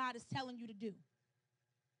follow what God is telling you to do.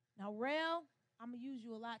 Now, Rel, I'm going to use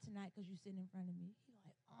you a lot tonight because you're sitting in front of me. He's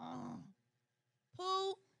like,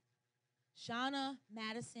 Pooh, Shauna,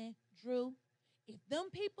 Madison, Drew, if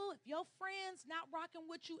your friends not rocking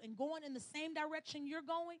with you and going in the same direction you're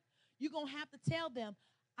going, you're going to have to tell them,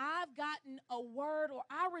 I've gotten a word or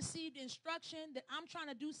I received instruction that I'm trying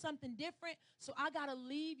to do something different, so I got to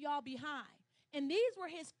leave y'all behind. And these were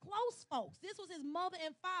his close folks. This was his mother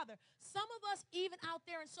and father. Some of us, even out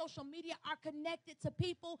there in social media, are connected to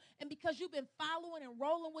people, and because you've been following and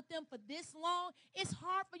rolling with them for this long, it's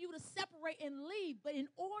hard for you to separate and leave. But in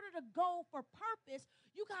order to go for purpose,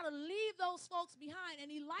 you got to leave those folks behind. And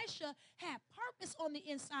Elisha had purpose on the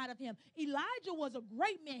inside of him. Elijah was a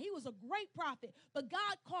great man. He was a great prophet. But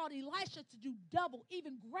God called Elisha to do double,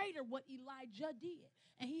 even greater what Elijah did.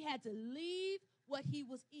 And he had to leave what he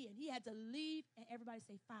was in. He had to leave, and everybody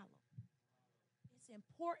say follow. It's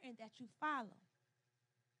important that you follow.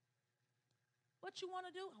 What you want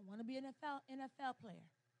to do? I want to be an NFL player.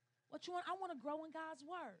 What you want? I want to grow in God's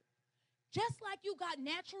word. Just like you got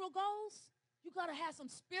natural goals, you got to have some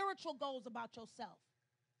spiritual goals about yourself.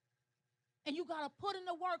 And you got to put in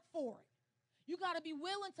the work for it. You got to be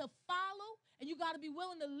willing to follow, and you got to be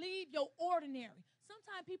willing to leave your ordinary.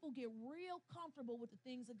 Sometimes people get real comfortable with the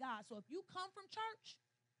things of God. So if you come from church,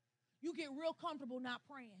 you get real comfortable not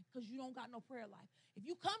praying because you don't got no prayer life. If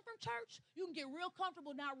you come from church, you can get real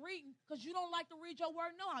comfortable not reading because you don't like to read your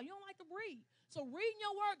word. No, you don't like to read. So reading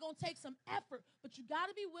your word going to take some effort, but you got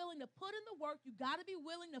to be willing to put in the work. You got to be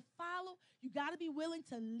willing to follow. You got to be willing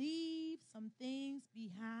to leave some things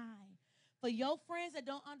behind. For your friends that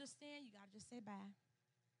don't understand, you got to just say bye.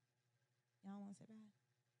 Y'all want to say bye?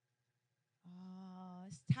 Oh,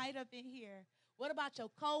 it's tight up in here. What about your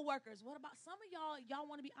co-workers? What about some of y'all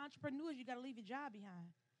want to be entrepreneurs, you got to leave your job behind.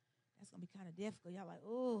 That's going to be kind of difficult. Y'all like,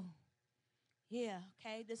 oh, yeah,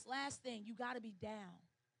 okay. This last thing, you got to be down.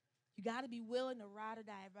 You got to be willing to ride or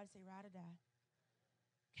die. Everybody say ride or die.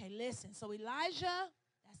 Okay, listen. So Elijah,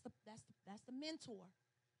 that's the mentor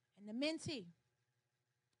and the mentee.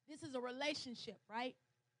 This is a relationship, right?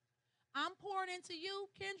 I'm pouring into you,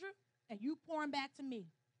 Kendra, and you pouring back to me.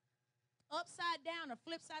 Upside down or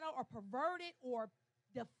flip side out or perverted or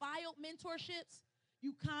defiled mentorships,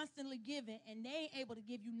 you constantly giving, and they ain't able to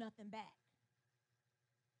give you nothing back.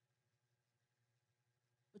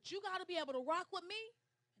 But you got to be able to rock with me,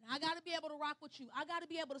 and I got to be able to rock with you. I got to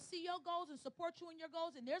be able to see your goals and support you in your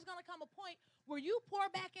goals, and there's going to come a point where you pour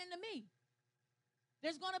back into me.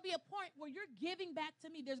 There's going to be a point where you're giving back to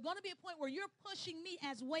me. There's going to be a point where you're pushing me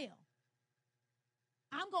as well.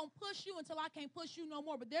 I'm going to push you until I can't push you no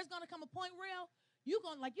more. But there's going to come a point, real, you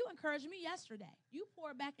encouraged me yesterday. You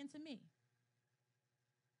pour back into me.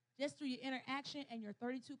 just through your interaction and your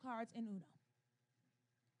 32 cards in Uno.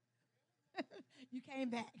 You came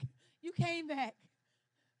back. You came back.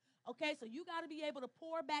 Okay, so you got to be able to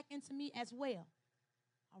pour back into me as well.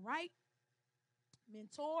 All right?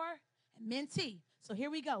 Mentor and mentee. So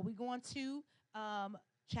here we go. We're going to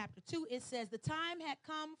chapter 2. It says, the time had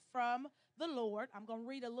come from the Lord. I'm going to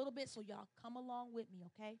read a little bit so y'all come along with me,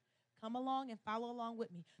 okay? Come along and follow along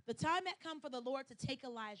with me. The time had come for the Lord to take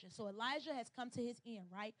Elijah. So Elijah has come to his end,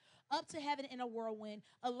 right? Up to heaven in a whirlwind.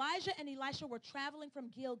 Elijah and Elisha were traveling from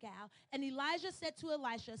Gilgal. And Elijah said to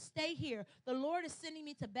Elisha, stay here. The Lord is sending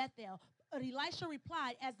me to Bethel. But Elisha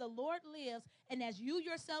replied, as the Lord lives and as you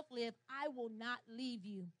yourself live, I will not leave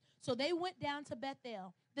you. So they went down to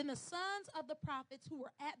Bethel. Then the sons of the prophets who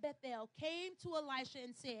were at Bethel came to Elisha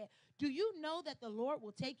and said, do you know that the Lord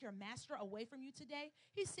will take your master away from you today?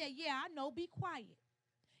 He said, yeah, I know. Be quiet.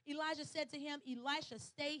 Elijah said to him, Elisha,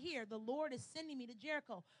 stay here. The Lord is sending me to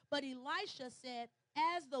Jericho. But Elisha said,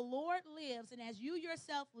 as the Lord lives and as you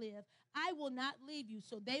yourself live, I will not leave you.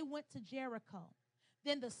 So they went to Jericho.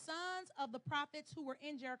 Then the sons of the prophets who were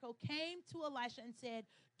in Jericho came to Elisha and said,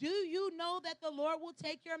 do you know that the Lord will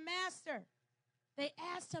take your master? They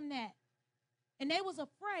asked him that. And they was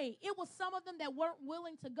afraid. It was some of them that weren't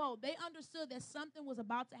willing to go. They understood that something was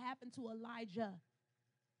about to happen to Elijah.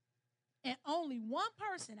 And only one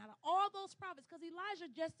person out of all those prophets, because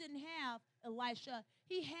Elijah just didn't have Elisha.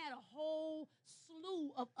 He had a whole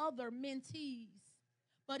slew of other mentees.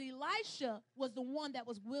 But Elisha was the one that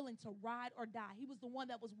was willing to ride or die. He was the one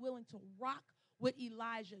that was willing to rock with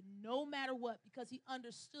Elijah no matter what, because he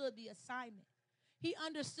understood the assignment. He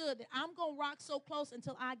understood that I'm going to rock so close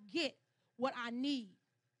until I get what I need.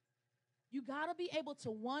 You got to be able to,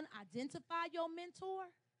 one, identify your mentor,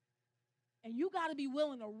 and you got to be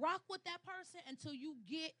willing to rock with that person until you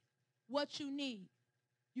get what you need.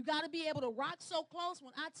 You got to be able to rock so close.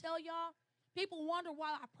 When I tell y'all, people wonder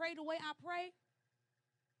why I pray the way I pray.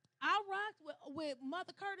 I rocked with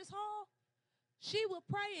Mother Curtis Hall. She would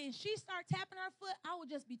pray and she start tapping her foot. I would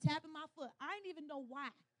just be tapping my foot. I didn't even know why.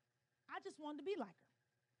 I just wanted to be like her.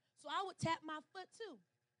 So I would tap my foot too.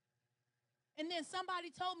 And then somebody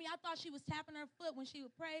told me I thought she was tapping her foot when she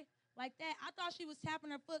would pray like that. I thought she was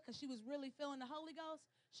tapping her foot because she was really feeling the Holy Ghost.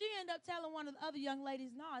 She ended up telling one of the other young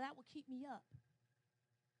ladies, no, that would keep me up.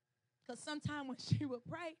 Because sometimes when she would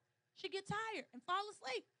pray, she'd get tired and fall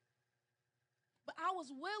asleep. But I was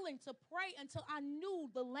willing to pray until I knew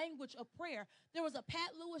the language of prayer. There was a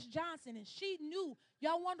Pat Lewis Johnson, and she knew.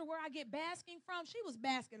 Y'all wonder where I get basking from? She was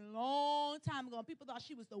basking a long time ago, and people thought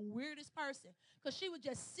she was the weirdest person because she would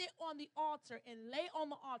just sit on the altar and lay on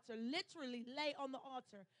the altar, literally lay on the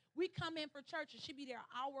altar. We come in for church, and she'd be there an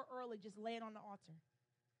hour early just laying on the altar.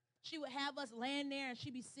 She would have us laying there, and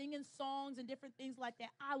she'd be singing songs and different things like that.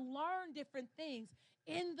 I learned different things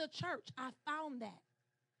in the church. I found that.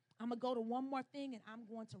 I'm going to go to one more thing, and I'm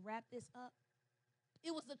going to wrap this up.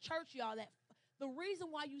 It was the church, y'all, that the reason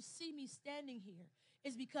why you see me standing here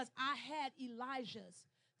is because I had Elijahs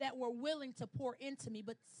that were willing to pour into me.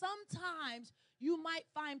 But sometimes you might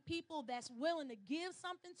find people that's willing to give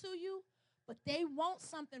something to you, but they want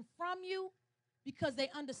something from you because they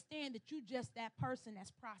understand that you just that person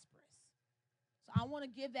that's prosperous. So I want to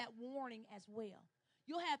give that warning as well.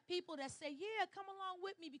 You'll have people that say, yeah, come along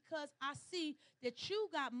with me because I see that you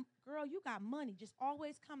got money just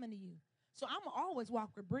always coming to you. So I'm going to always walk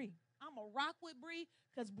with Bree. I'm going to rock with Bree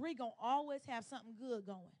because Bree going to always have something good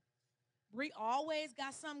going. Bree always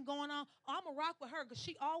got something going on. Oh, I'm going to rock with her because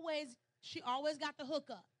she always got the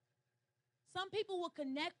hookup. Some people will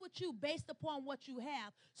connect with you based upon what you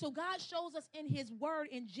have. So God shows us in his word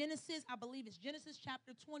in Genesis, I believe it's Genesis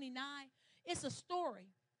chapter 29. It's a story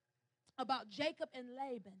about Jacob and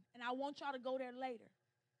Laban, and I want y'all to go there later.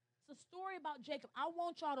 It's a story about Jacob. I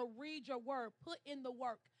want y'all to read your word, put in the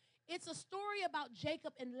work. It's a story about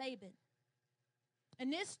Jacob and Laban.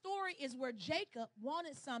 And this story is where Jacob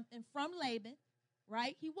wanted something from Laban,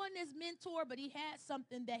 right? He wasn't his mentor, but he had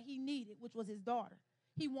something that he needed, which was his daughter.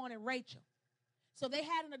 He wanted Rachel. So they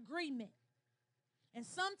had an agreement. And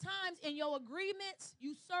sometimes in your agreements,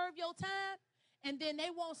 you serve your time, and then they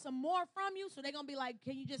want some more from you, so they're going to be like,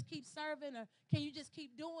 can you just keep serving, or can you just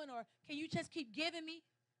keep doing, or can you just keep giving me?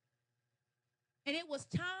 And it was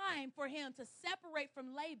time for him to separate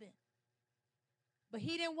from Laban. But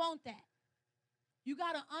he didn't want that. You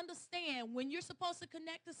got to understand, when you're supposed to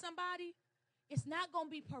connect to somebody, it's not going to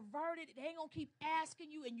be perverted. They ain't going to keep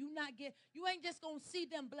asking you, and you ain't just going to see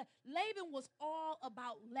them blessed. Laban was all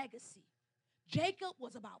about legacy. Jacob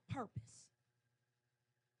was about purpose.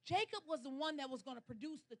 Jacob was the one that was going to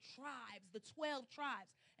produce the tribes, the 12 tribes.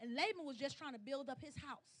 And Laban was just trying to build up his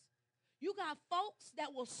house. You got folks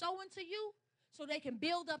that will sow into you so they can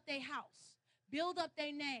build up their house, build up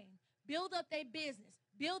their name, build up their business,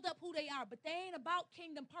 build up who they are. But they ain't about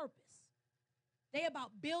kingdom purpose. They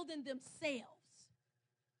about building themselves.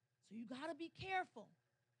 So you got to be careful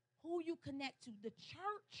who you connect to. The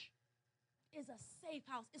church is a safe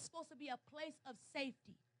house. It's supposed to be a place of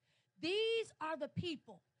safety. These are the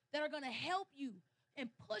people that are going to help you and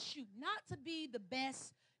push you not to be the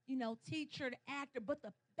best, teacher, the actor, but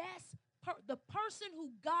the best, the person who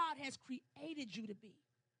God has created you to be.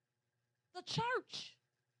 The church.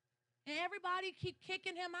 And everybody keep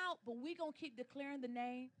kicking him out, but we're going to keep declaring the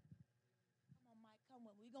name. Come on, Mike, come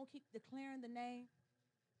on. We're going to keep declaring the name.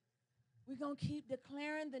 We're going to keep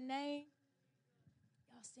declaring the name.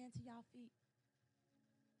 Y'all stand to y'all feet.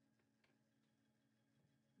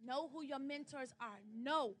 Know who your mentors are.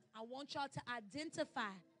 Know. I want y'all to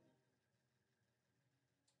identify.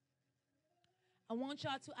 I want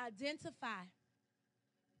y'all to identify.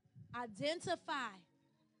 Identify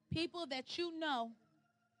people that you know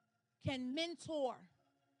can mentor.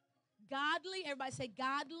 Godly, everybody say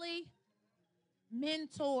godly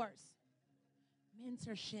mentors.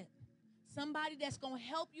 Mentorship. Somebody that's going to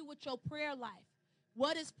help you with your prayer life.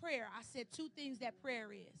 What is prayer? I said 2 things that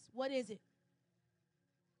prayer is. What is it?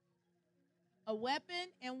 A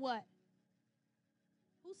weapon and what?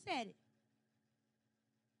 Who said it?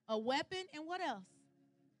 A weapon and what else?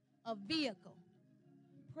 A vehicle.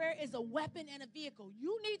 Prayer is a weapon and a vehicle.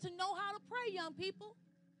 You need to know how to pray, young people.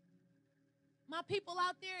 My people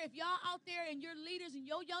out there, if y'all out there and you're leaders and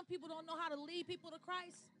your young people don't know how to lead people to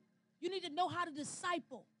Christ, you need to know how to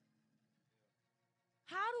disciple.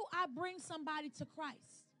 How do I bring somebody to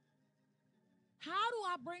Christ? How do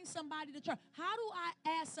I bring somebody to church? How do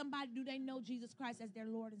I ask somebody, do they know Jesus Christ as their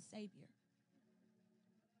Lord and Savior?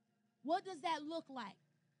 What does that look like?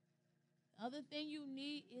 The other thing you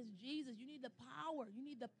need is Jesus. You need the power. You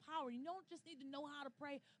need the power. You don't just need to know how to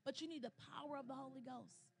pray, but you need the power of the Holy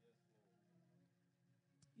Ghost.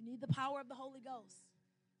 You need the power of the Holy Ghost.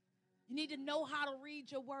 You need to know how to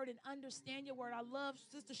read your word and understand your word. I love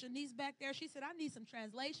Sister Shanice back there. She said, I need some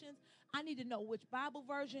translations. I need to know which Bible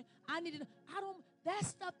version. That's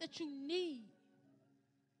stuff that you need.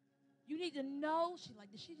 You need to know. She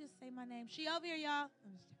like, did she just say my name? She over here, y'all.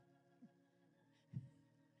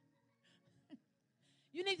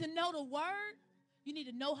 You need to know the word. You need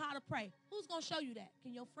to know how to pray. Who's going to show you that?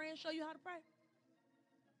 Can your friend show you how to pray?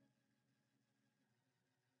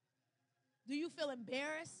 Do you feel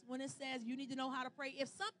embarrassed when it says you need to know how to pray? If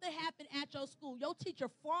something happened at your school, your teacher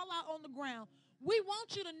fall out on the ground, we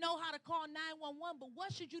want you to know how to call 911, but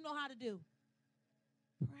what should you know how to do?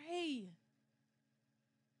 Pray.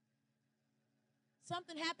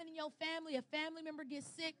 Something happened in your family, a family member gets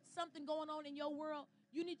sick, something going on in your world,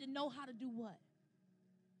 you need to know how to do what?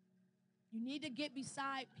 You need to get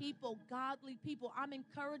beside people, godly people. I'm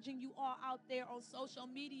encouraging you all out there on social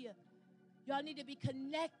media. Y'all need to be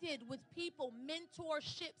connected with people,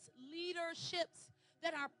 mentorships, leaderships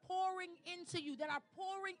that are pouring into you, that are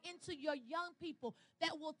pouring into your young people,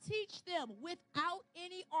 that will teach them without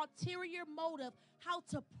any ulterior motive how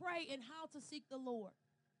to pray and how to seek the Lord.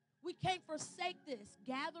 We can't forsake this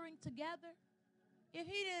gathering together. If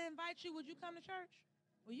he didn't invite you, would you come to church?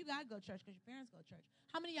 Well, you got to go to church because your parents go to church.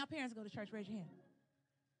 How many of y'all parents go to church? Raise your hand.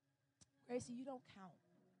 Gracie, you don't count.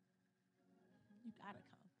 You got to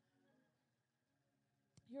come.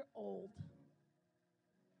 You're old.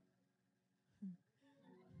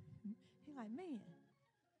 He's like, man,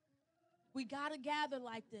 we got to gather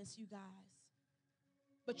like this, you guys.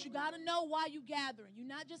 But you got to know why you're gathering. You're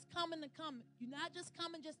not just coming to come. You're not just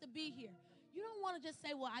coming just to be here. You don't want to just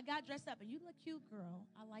say, well, I got dressed up, and you look cute, girl.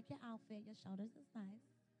 I like your outfit. Your shoulders is nice.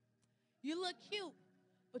 You look cute,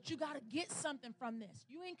 but you got to get something from this.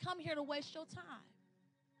 You ain't come here to waste your time.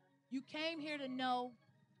 You came here to know.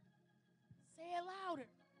 Say it louder.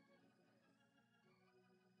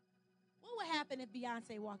 What would happen if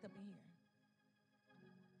Beyonce walked up in here?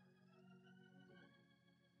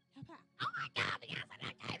 Oh my God, Beyonce!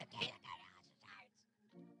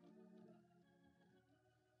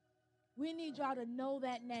 We need y'all to know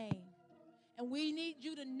that name. And we need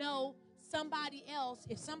you to know somebody else.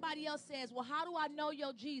 If somebody else says, well, how do I know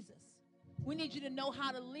your Jesus? We need you to know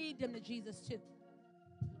how to lead them to Jesus too.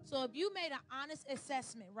 So if you made an honest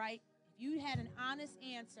assessment, right? If you had an honest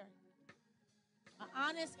answer,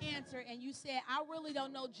 and you said, I really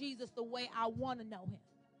don't know Jesus the way I want to know him.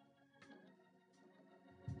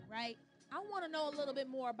 Right? I want to know a little bit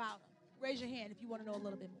more about him. Raise your hand if you want to know a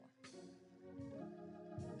little bit more.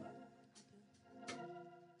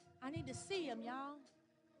 I need to see him, y'all.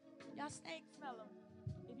 Y'all stink, smell him.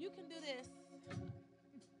 If you can do this.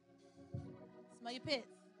 Smell your pits.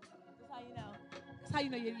 That's how you know. That's how you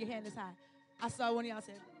know your hand is high. I saw one of y'all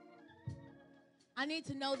said, I need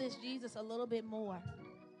to know this Jesus a little bit more.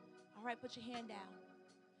 All right, put your hand down.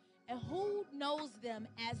 And who knows them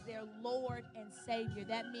as their Lord and Savior?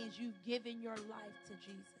 That means you've given your life to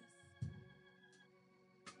Jesus.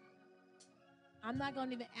 I'm not going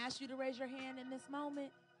to even ask you to raise your hand in this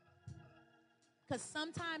moment, because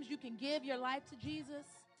sometimes you can give your life to Jesus,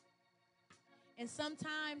 and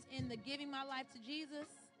sometimes in the giving my life to Jesus,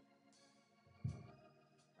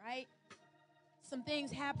 right, some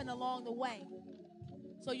things happen along the way.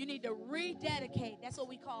 So you need to rededicate. That's what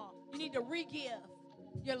we call. You need to re-give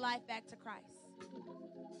your life back to Christ.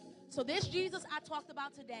 So this Jesus I talked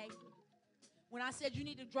about today, when I said you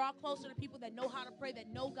need to draw closer to people that know how to pray,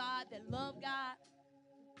 that know God, that love God.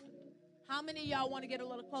 How many of y'all want to get a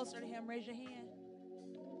little closer to him? Raise your hand.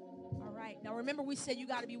 All right. Now remember, we said you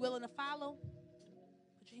got to be willing to follow.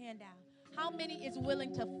 Put your hand down. How many is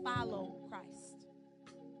willing to follow Christ?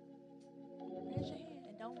 Raise your hand,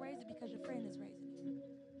 and don't raise it because your friend is raising it.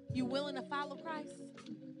 You willing to follow Christ?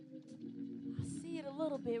 I see it a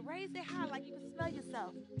little bit. Raise it high like you can smell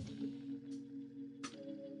yourself.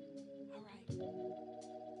 All right.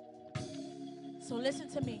 So listen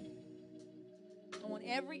to me. I want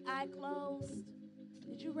every eye closed.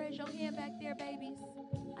 Did you raise your hand back there, babies?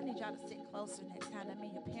 I need y'all to sit closer next time. That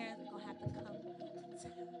means your parents are going to have to come.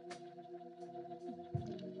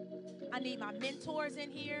 I need my mentors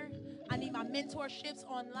in here. I need my mentorships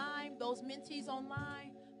online, those mentees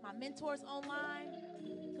online, my mentors online,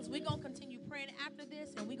 because we're going to continue praying after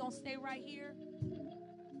this, and we're going to stay right here.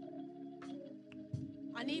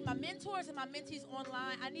 I need my mentors and my mentees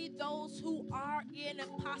online. I need those who are in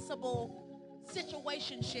impossible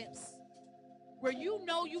situationships where you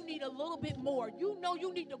know you need a little bit more. You know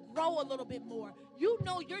you need to grow a little bit more. You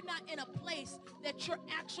know you're not in a place that you're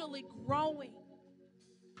actually growing.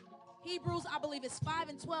 Hebrews, I believe it's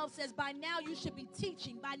 5:12 says, by now you should be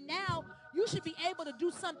teaching. By now you should be able to do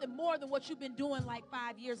something more than what you've been doing like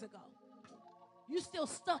 5 years ago. You're still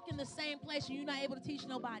stuck in the same place and you're not able to teach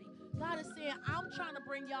nobody. God is saying, I'm trying to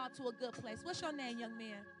bring y'all to a good place. What's your name, young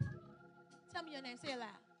man? Tell me your name. Say it loud.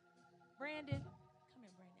 Brandon. Come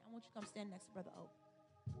here, Brandon. I want you to come stand next to Brother Oak.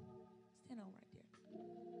 Stand on right there.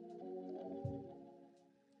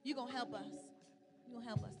 You're going to help us. You're going to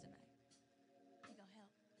help us tonight. You're going to help.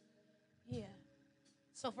 Yeah.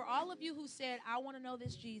 So for all of you who said, I want to know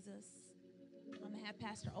this Jesus, I'm going to have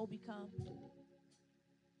Pastor Obi come.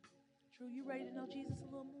 True, you ready to know Jesus a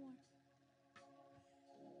little more?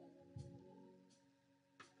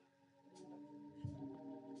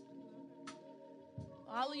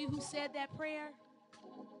 All of you who said that prayer,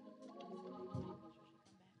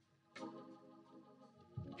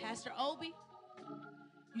 Pastor Obi,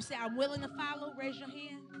 you say, I'm willing to follow. Raise your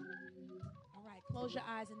hand. All right, close your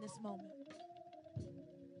eyes in this moment.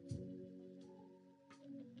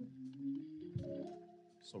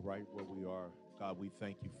 So right where we are, God, we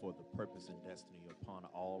thank you for the purpose and destiny upon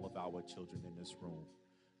all of our children in this room.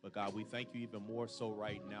 But God, we thank you even more so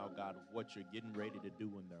right now, God, of what you're getting ready to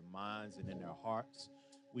do in their minds and in their hearts.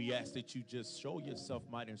 We ask that you just show yourself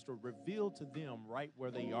mighty and strong. Reveal to them right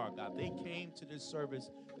where they are, God. They came to this service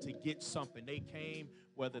to get something. They came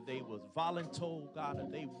whether they was voluntold, God, or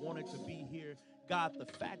they wanted to be here. God, the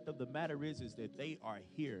fact of the matter is that they are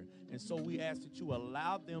here. And so we ask that you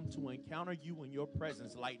allow them to encounter you in your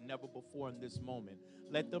presence like never before in this moment.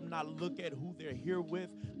 Let them not look at who they're here with.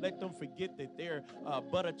 Let them forget that they're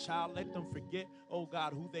but a child. Let them forget, oh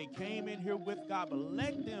God, who they came in here with, God. But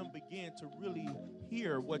let them begin to really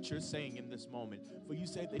hear what you're saying in this moment. For you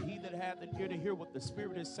said that he that hath an ear to hear what the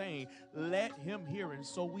Spirit is saying, let him hear. And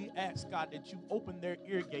so we ask, God, that you open their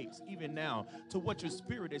ear gates even now to what your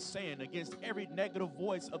Spirit is saying against every negative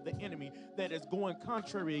voice of the enemy that is going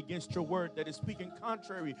contrary against your word, that is speaking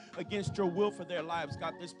contrary against your will for their lives,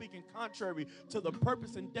 God. They're speaking contrary to the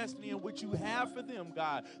purpose and destiny in which you have for them,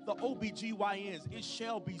 God. The OBGYNs, it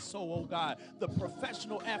shall be so, oh God. The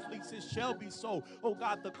professional athletes, it shall be so, oh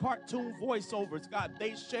God. The cartoon voiceovers, God,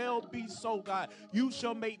 they shall be so, God. You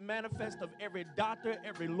shall make manifest of every doctor,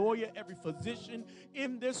 every lawyer, every physician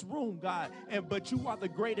in this room, God. But you are the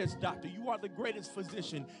greatest doctor. You are the greatest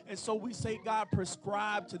physician. And so we say, God,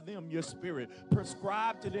 prescribe to them your Spirit.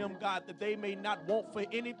 Prescribe to them, God, that they may not want for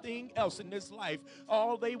anything else in this life.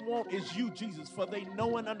 All they want is you, Jesus, for they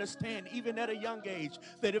know and understand, even at a young age,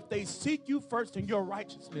 that if they seek you first in your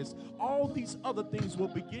righteousness, all these other things will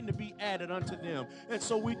begin to be added unto them. And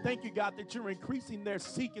so we thank you, God, that you're increasing their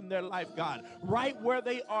seek in their life, God, right where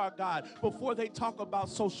they are, God, before they talk about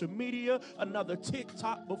social media, another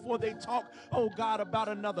TikTok, before they talk, oh God, about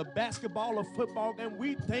another basketball or football game.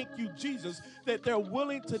 We thank you, Jesus, that they're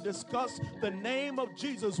willing to discuss the name of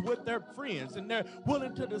Jesus with their friends, and they're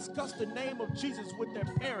willing to discuss the name of Jesus with their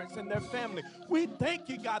parents and their family. We thank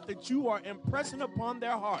you, God, that you are impressing upon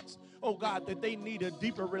their hearts, oh God, that they need a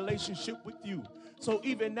deeper relationship with you. So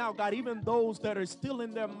even now, God, even those that are still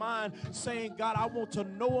in their mind saying, God, I want to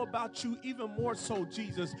know about you even more so,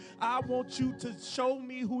 Jesus. I want you to show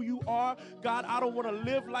me who you are. God, I don't want to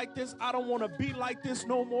live like this. I don't want to be like this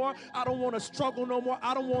no more. I don't want to struggle no more.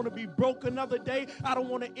 I don't want to be broke another day. I don't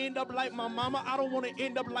want to end up like my mama. I don't want to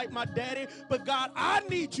end up like my daddy. But God, I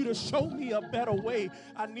need you to show me a better way.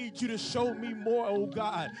 I need you to show me more, oh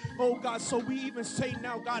God. Oh God, so we even say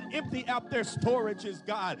now, God, empty out their storages,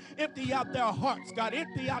 God. Empty out their hearts, God.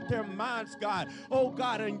 Empty out their minds, God. Oh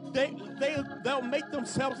God, and they'll make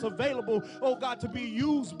themselves available, oh God, to be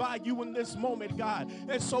used by you in this moment, God.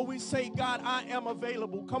 And so we say, God, I am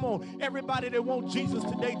available. Come on, everybody that wants Jesus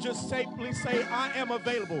today, just simply say, I am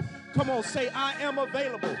available. Come on, say, I am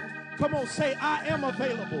available. Come on, say, I am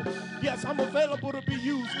available. Yes, I'm available to be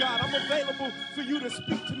used, God. I'm available for you to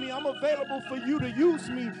speak to me. I'm available for you to use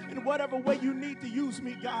me in whatever way you need to use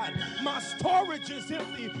me, God. My storage is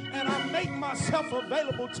empty, and I make myself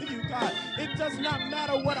available to you, God. It does not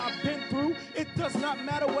matter what I've been through. It does not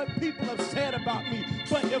matter what people have said about me.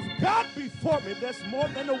 But if God be for me, there's more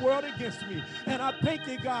than the world against me. And I thank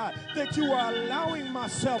you, God, that you are allowing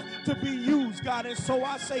myself to be used, God. And so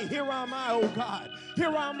I say, here am I, oh God. Here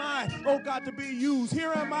am I, oh God, to be used.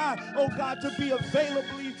 Here am I, oh God, to be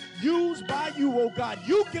availably used by you, oh God.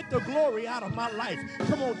 You get the glory out of my life.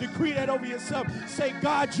 Come on, decree that over yourself. Say,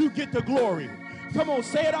 God, you get the glory. Come on,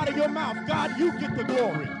 say it out of your mouth. God, you get the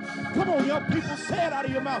glory. Come on, young people, say it out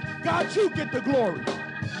of your mouth. God, you get the glory.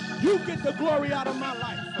 You get the glory out of my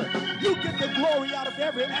life. You get the glory out of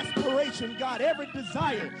every aspiration, God, every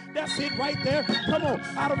desire. That's it right there. Come on,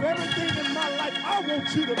 out of everything in my life, I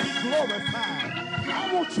want you to be glorified.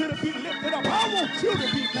 I want you to be lifted up. I want you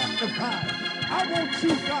to be magnified. I want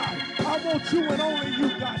you, God. I want you and only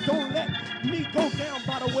you, God. Don't let me go down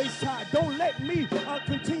by the wayside. Don't let me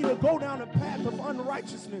continue to go down a path of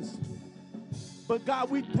unrighteousness. But God,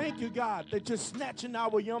 we thank you, God, that you're snatching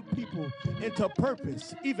our young people into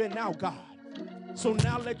purpose, even now, God. So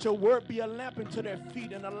now let your word be a lamp unto their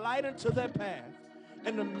feet and a light unto their path.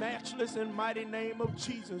 In the matchless and mighty name of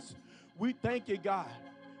Jesus, we thank you, God.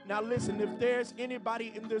 Now listen, if there's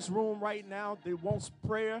anybody in this room right now that wants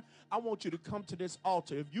prayer, I want you to come to this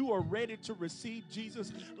altar. If you are ready to receive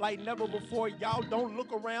Jesus like never before, y'all don't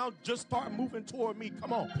look around. Just start moving toward me.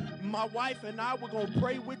 Come on. My wife and I, we're going to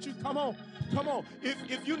pray with you. Come on. Come on.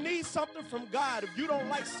 If you need something from God, if you don't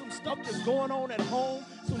like some stuff that's going on at home,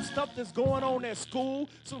 some stuff that's going on at school,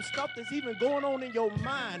 some stuff that's even going on in your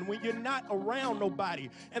mind when you're not around nobody,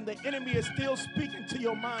 and the enemy is still speaking to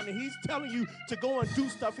your mind, and he's telling you to go and do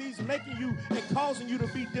stuff. He's making you and causing you to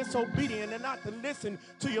be disobedient and not to listen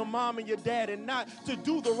to your mom and your dad and not to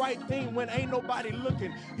do the right thing when ain't nobody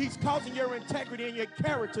looking. He's causing your integrity and your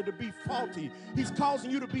character to be faulty. He's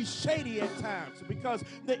causing you to be shady at times because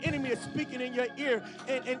the enemy is speaking in your ear,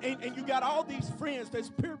 and you got all these friends that's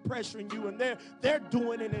peer pressuring you, and they're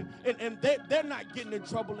doing it, and they're not getting in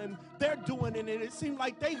trouble, and they're doing it, and it seems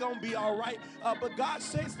like they gonna be all right. But God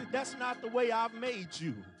says that that's not the way I've made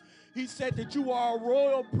you. He said that you are a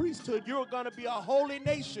royal priesthood. You're going to be a holy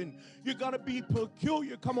nation. You're going to be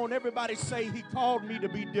peculiar. Come on, everybody say, he called me to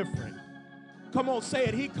be different. Come on, say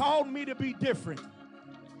it. He called me to be different.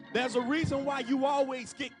 There's a reason why you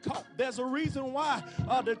always get caught. There's a reason why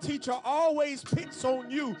the teacher always picks on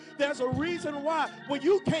you. There's a reason why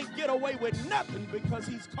you can't get away with nothing, because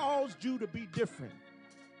he's caused you to be different.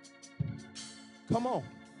 Come on.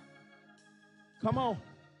 Come on.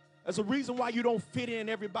 There's a reason why you don't fit in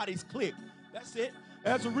everybody's clique. That's it.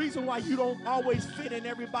 There's a reason why you don't always fit in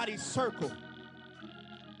everybody's circle.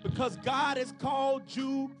 Because God has called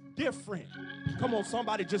you different. Come on,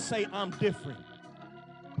 somebody just say, I'm different.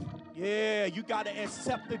 Yeah, you got to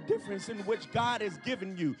accept the difference in which God has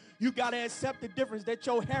given you. You got to accept the difference that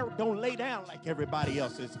your hair don't lay down like everybody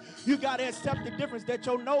else's. You got to accept the difference that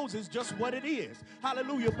your nose is just what it is.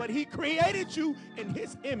 Hallelujah. But he created you in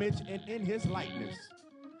his image and in his likeness.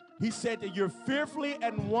 He said that you're fearfully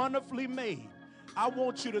and wonderfully made. I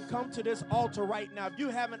want you to come to this altar right now. If you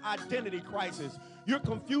have an identity crisis, you're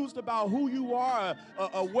confused about who you are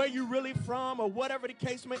or where you're really from or whatever the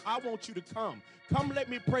case may be, I want you to come. Come, let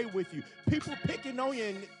me pray with you. People picking on you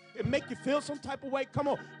and it make you feel some type of way. Come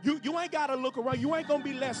on. You ain't got to look around. You ain't going to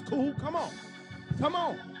be less cool. Come on. Come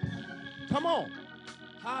on. Come on.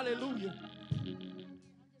 Hallelujah. I'm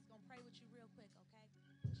just gonna pray with you real quick, okay?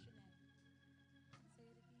 What's your name? Say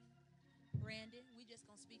it again. Brandon, we just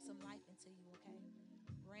gonna speak some life into you, okay?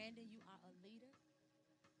 Brandon, you are a leader.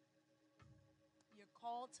 You're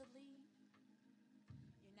called to lead.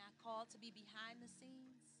 You're not called to be behind the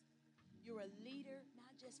scenes. You're a leader,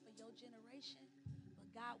 not just for your generation, but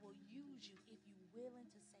God will use you if you're willing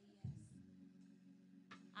to say yes.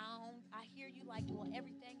 I hear you like, well,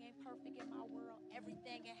 everything ain't perfect in my world.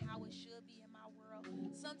 Everything ain't how it should be in my world.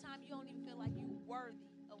 Sometimes you don't even feel like you're worthy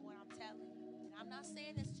of what I'm telling you. And I'm not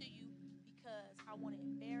saying this to you because I want to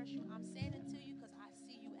embarrass you. I'm saying it to you because I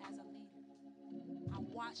see you as a leader. I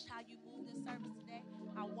watched how you moved in service today.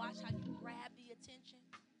 I watched how you grabbed the attention.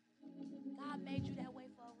 God made you that way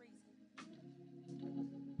for a reason.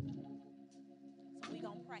 So we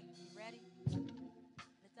going to pray. You ready?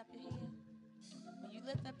 Lift up your hand. When you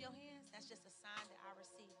lift up your hands, that's just a sign that I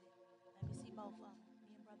received it. Let me see both of them.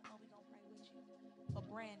 Me and Brother O, we going to pray with you. For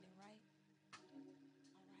Brandon, right?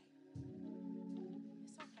 All right.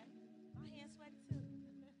 It's okay. My hand's sweaty too.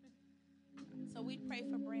 So we pray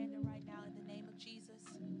for Brandon right now in the name of Jesus.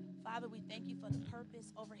 Father, we thank you for the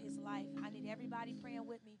purpose over his life. I need everybody praying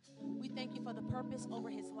with me. We thank you for the purpose over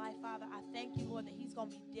his life, Father. I thank you, Lord, that he's going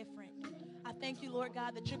to be different. I thank you, Lord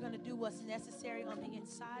God, that you're going to do what's necessary on the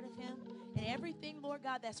inside of him. And everything, Lord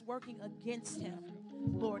God, that's working against him,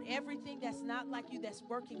 Lord, everything that's not like you that's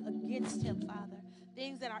working against him, Father.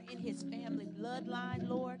 Things that are in his family bloodline,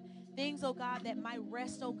 Lord. Things, oh God, that might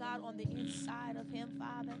rest, oh God, on the inside of him,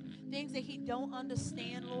 Father. Things that he don't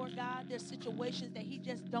understand, Lord God. There's situations that he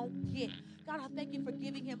just don't get. God, I thank you for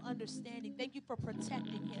giving him understanding. Thank you for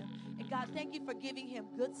protecting him. And God, thank you for giving him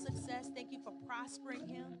good success. Thank you for prospering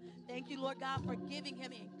him. Thank you, Lord God, for giving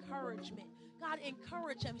him encouragement. God,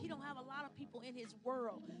 encourage him. He don't have a lot of people in his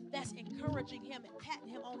world that's encouraging him and patting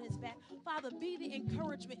him on his back. Father, be the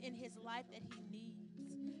encouragement in his life that he needs.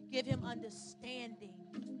 Give him understanding.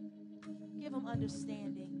 Give him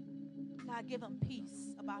understanding. God, give him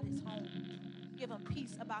peace about his home. Give him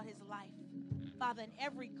peace about his life. Father, in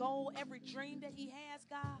every goal, every dream that he has,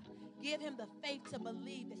 God, give him the faith to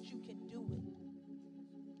believe that you can do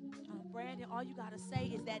it. Brandon, all you got to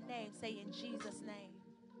say is that name. Say in Jesus' name.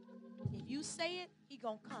 If you say it, he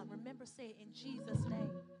going to come. Remember, say it in Jesus' name.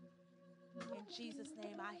 In Jesus'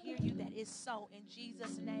 name, I hear you. That is so. In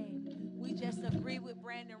Jesus' name, we just agree with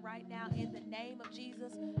Brandon right now. In the name of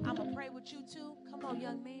Jesus, I'm going to pray with you too. Come on,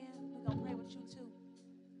 young man. We're going to pray with you too.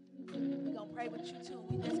 We're going to pray with you too.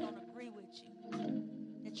 We just going to agree with you.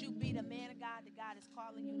 That you be the man of God that God is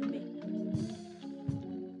calling you to be.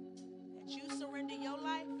 That you surrender your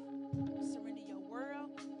life. You surrender your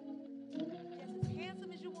world. Just as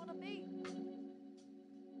handsome as you want to be.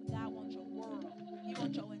 God wants your world. He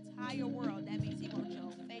wants your entire world. That means he wants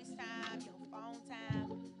your FaceTime, your phone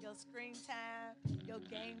time, your screen time, your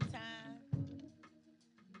game time.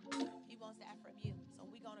 He wants that from you. So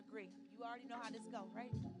we're going to agree. You already know how this goes,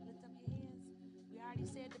 right? Lift up your hands. We already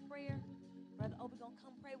said the prayer. Brother Obi going to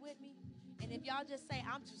come pray with me. And if y'all just say,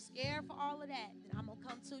 I'm too scared for all of that, then I'm going to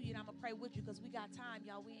come to you and I'm going to pray with you because we got time,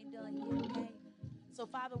 y'all. We ain't done yet, okay? So,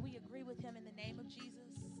 Father, we agree with him in the name of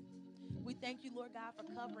Jesus. We thank you, Lord God, for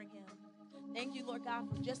covering him. Thank you, Lord God,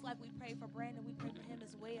 for just like we pray for Brandon, we pray for him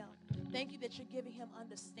as well. Thank you that you're giving him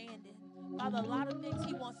understanding. Father, a lot of things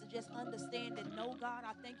he wants to just understand and know, God.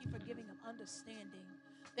 I thank you for giving him understanding.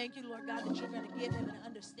 Thank you, Lord God, that you're going to give him an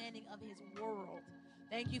understanding of his world.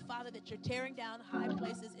 Thank you, Father, that you're tearing down high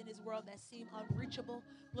places in his world that seem unreachable,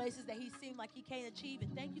 places that he seemed like he can't achieve.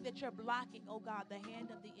 And thank you that you're blocking, oh God, the hand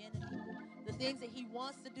of the enemy. The things that he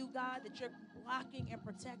wants to do, God, that you're blocking and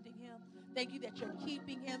protecting him. Thank you that you're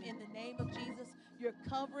keeping him in the name of Jesus. You're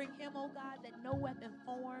covering him, oh God, that no weapon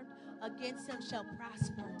formed against him shall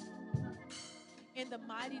prosper. In the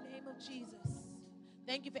mighty name of Jesus.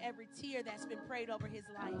 Thank you for every tear that's been prayed over his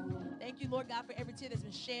life. Thank you, Lord God, for every tear that's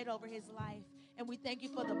been shed over his life. And we thank you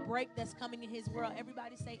for the break that's coming in his world.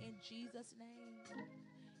 Everybody say, in Jesus' name.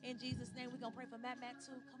 In Jesus' name, we're going to pray for Matt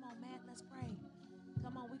too. Come on, Matt, let's pray.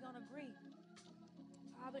 Come on, we're going to agree.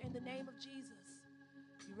 Father, in the name of Jesus,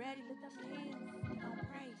 you ready? Lift up your hands. We're going to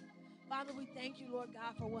pray. Father, we thank you, Lord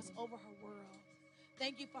God, for what's over her world.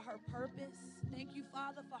 Thank you for her purpose. Thank you,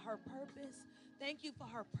 Father, for her purpose. Thank you for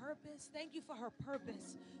her purpose. Thank you for her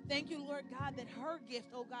purpose. Thank you, Lord God, that her gift,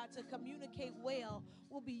 oh God, to communicate well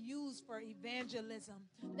will be used for evangelism.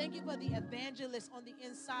 Thank you for the evangelist on the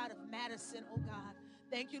inside of Madison, oh God.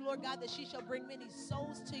 Thank you, Lord God, that she shall bring many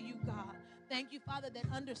souls to you, God. Thank you, Father, that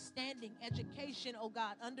understanding, education, oh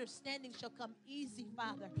God, understanding shall come easy,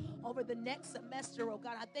 Father, over the next semester, oh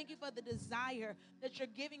God. I thank you for the desire that you're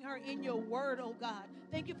giving her in your word, oh God.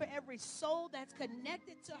 Thank you for every soul that's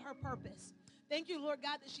connected to her purpose. Thank you, Lord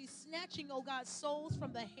God, that she's snatching, oh God, souls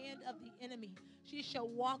from the hand of the enemy. She shall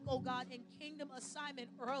walk, oh God, in kingdom assignment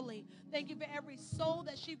early. Thank you for every soul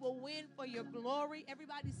that she will win for your glory.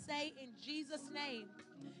 Everybody say in Jesus' name.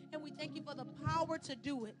 And we thank you for the power to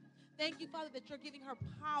do it. Thank you, Father, that you're giving her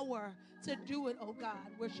power to do it, oh God.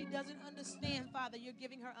 Where she doesn't understand, Father, you're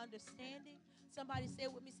giving her understanding. Somebody say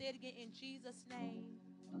it with me. Say it again. In Jesus' name.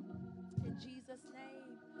 In Jesus'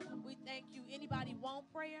 name. We thank you. Anybody want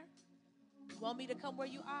prayer? Want me to come where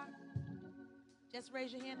you are? Just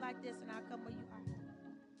raise your hand like this and I'll come where you are.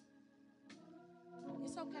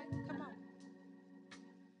 It's okay. Come on.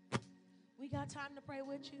 We got time to pray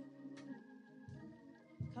with you.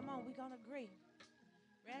 Come on, we're going to agree.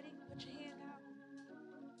 Ready? Put your hand out.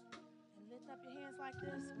 And lift up your hands like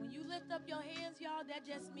this. When you lift up your hands, y'all, that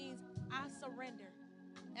just means I surrender.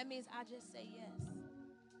 That means I just say yes.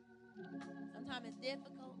 Sometimes it's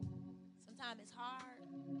difficult. Sometimes it's hard.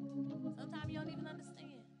 Sometimes you don't even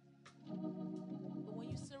understand. But when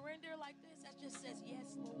you surrender like this, that just says,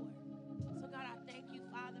 yes, Lord. So, God, I thank you,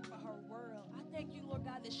 Father, for her world. I thank you, Lord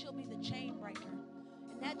God, that she'll be the chain breaker.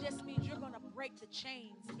 And that just means you're going to break the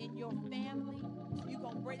chains in your family. You're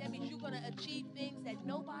going to break. That means you're going to achieve things that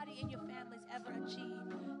nobody in your family's ever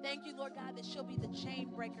achieved. Thank you, Lord God, that she'll be the chain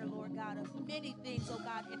breaker, Lord God, of many things, oh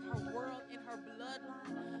God, in her world, in her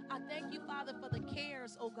bloodline. I thank you, Father, for the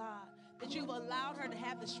cares, oh God, that you've allowed her to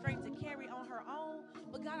have the strength to carry on her own.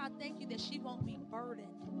 But God, I thank you that she won't be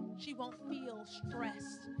burdened. She won't feel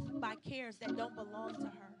stressed by cares that don't belong to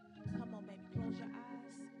her. Come on, baby, close your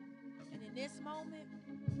eyes. And in this moment,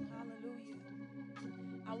 hallelujah,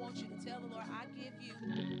 I want you to tell the Lord, I give you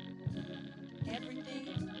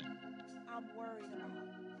everything I'm worried about.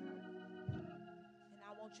 And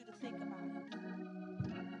I want you to think about it.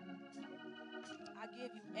 I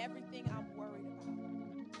give you everything I'm worried about.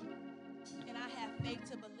 And I have faith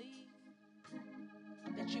to believe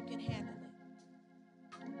that you can handle it.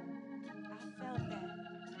 I felt that.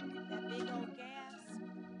 That big old gas,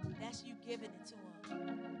 that's you giving it to him.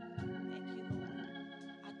 Thank you, Lord.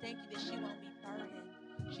 I thank you that she won't be burdened.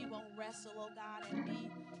 She won't wrestle, oh God, and be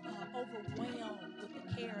overwhelmed with the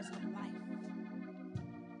cares of life.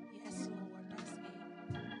 Yes, Lord, that's it.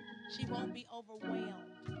 She won't be overwhelmed.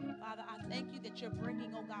 Father, I thank you that you're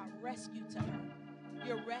bringing, oh God, rescue to her.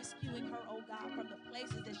 You're rescuing her, oh God, from the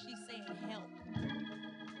places that she's saying help.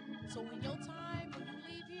 So when your time, when you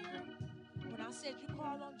leave here, when I said you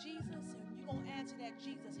call on Jesus, and you're going to answer that,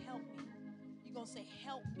 Jesus, help me. You're going to say,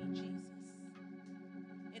 help me, Jesus.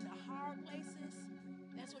 In the hard places,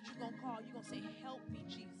 that's what you're going to call. You're going to say, help me,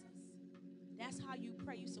 Jesus. That's how you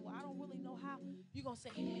pray. You say, well, I don't really know how. You're going to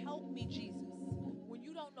say, help me, Jesus. When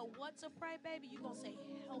you don't know what to pray, baby, you're going to say,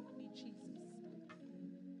 help me, Jesus.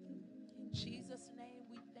 In Jesus' name,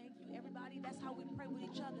 we thank you. Everybody, that's how we pray with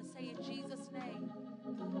each other. Say, in Jesus' name.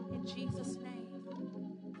 In Jesus' name.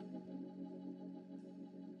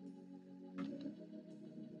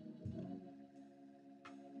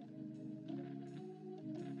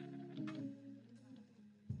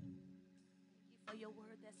 For your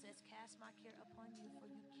word that says, cast my care upon you, for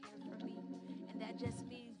you care for me. And that just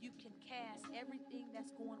means you can cast everything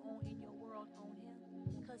that's going on in your world on him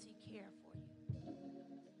because he cared for you.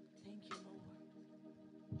 Thank you, Lord.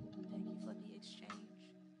 Thank you for the exchange.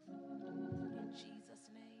 In Jesus'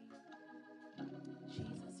 name. In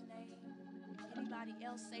Jesus' name. Anybody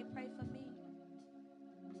else say, pray for me?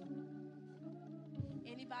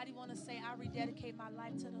 Anybody want to say, I rededicate my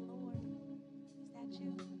life to the Lord? Is that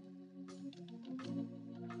you?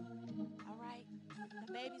 All right.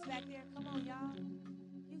 The baby's back there. Come on, y'all.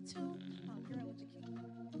 You too. Come on, girl, with your kid.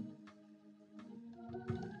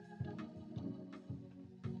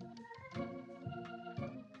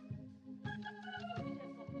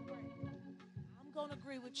 I'm going to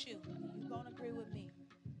agree with you. You're going to agree with me.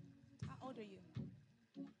 How old are you?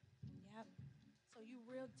 Yep. So you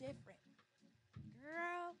real different.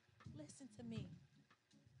 Girl, listen to me.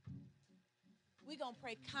 We're going to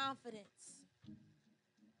pray confidence.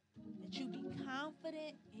 That you be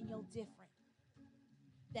confident in your different.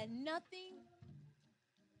 That nothing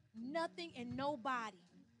and nobody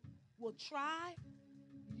will try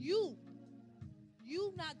you.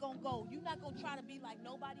 You not going to go. You're not going to try to be like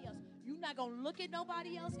nobody else. You're not going to look at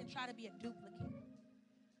nobody else and try to be a duplicate.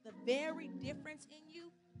 The very difference in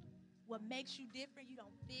you, what makes you different, you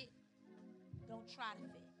don't fit. Don't try to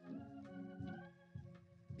fit.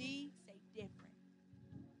 Say different.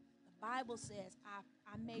 The Bible says,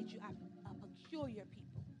 I made you a peculiar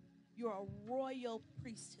people. You're a royal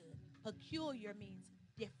priesthood. Peculiar means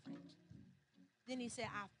different. Then he said,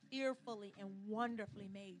 I fearfully and wonderfully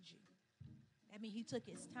made you. That means he took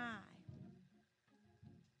his time.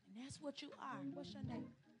 And that's what you are. What's your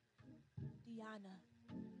name? Deanna.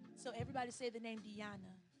 So everybody say the name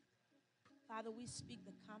Deanna. Father, we speak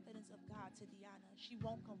the confidence of God to Deanna. She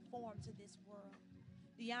won't conform to this world.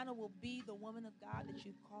 Deanna will be the woman of God that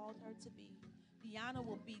you've called her to be. Deanna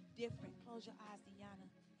will be different. Close your eyes, Deanna,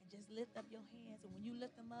 and just lift up your hands. And when you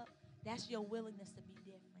lift them up, that's your willingness to be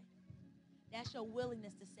different. That's your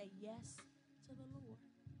willingness to say yes to the Lord.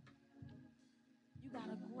 You got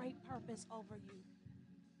a great purpose over you.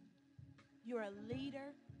 You're a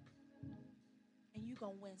leader, and you're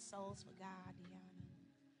going to win souls for God, Deanna.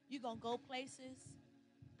 You're going to go places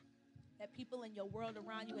that people in your world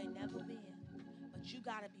around you ain't never been. But you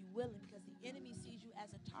got to be willing because the enemy sees you as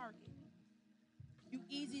a target. You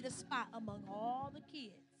easy to spot among all the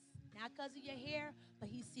kids. Not because of your hair, but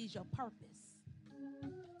he sees your purpose.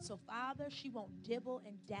 So, Father, she won't dibble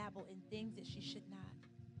and dabble in things that she should not.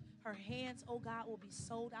 Her hands, oh God, will be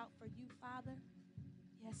sold out for you, Father.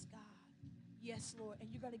 Yes, God. Yes, Lord. And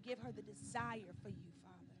you're going to give her the desire for you,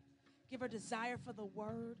 Father. Give her desire for the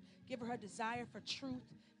word. Give her a desire for truth.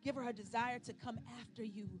 Give her a desire to come after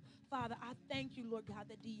you. Father, I thank you, Lord God,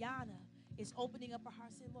 that Deanna is opening up her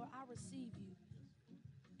heart, saying, Lord, I receive you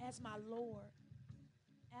as my Lord,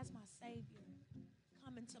 as my Savior.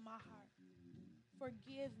 Come into my heart.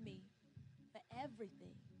 Forgive me for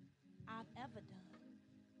everything I've ever done.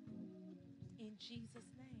 In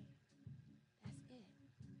Jesus' name. That's it.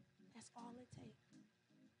 That's all it takes.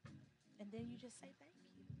 And then you just say thank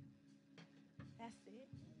you. That's it.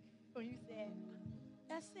 When you said,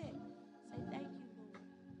 that's it. Say thank you, Lord.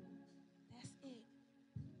 That's it.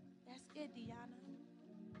 That's it, Deanna.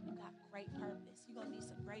 You got great purpose. You're going to need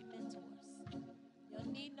some great mentors. You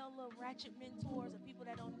don't need no little ratchet mentors or people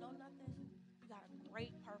that don't know nothing. You got a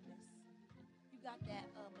great purpose. You got that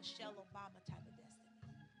Michelle Obama type of destiny.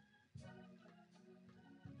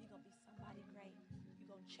 You're going to be somebody great. You're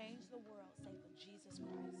going to change the world, say, for Jesus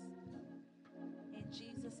Christ. In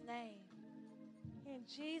Jesus' name. In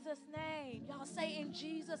Jesus' name. Y'all say in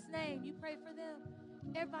Jesus' name. You pray for them.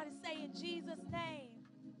 Everybody say in Jesus' name.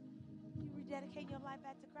 You rededicate your life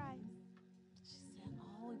back to Christ. She said,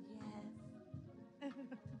 oh, yes.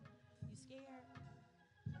 You scared?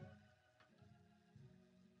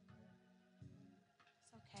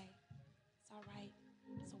 It's okay. It's all right.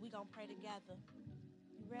 So we're going to pray together.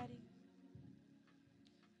 You ready?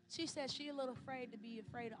 She said she's a little afraid to be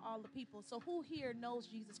afraid of all the people. So who here knows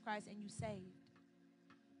Jesus Christ and you saved?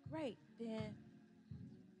 Great. Then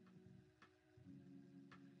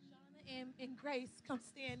Shauna and Grace, come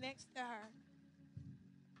stand next to her.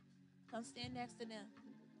 Come stand next to them.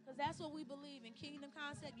 Because that's what we believe in. Kingdom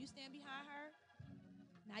concept, you stand behind her.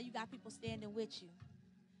 Now you got people standing with you.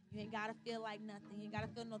 You ain't got to feel like nothing. You ain't got to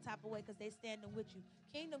feel no type of way because they standing with you.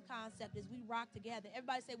 Kingdom concept is we rock together.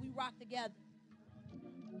 Everybody say we rock together.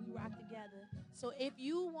 We rock together. So if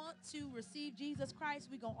you want to receive Jesus Christ,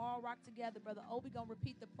 we're going to all rock together. Brother O, we're going to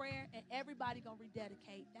repeat the prayer, and everybody going to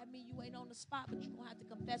rededicate. That means you ain't on the spot, but you're going to have to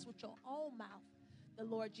confess with your own mouth the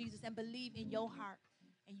Lord Jesus and believe in your heart,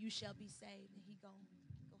 and you shall be saved. And he going to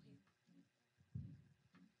go ahead.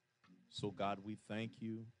 So, God, we thank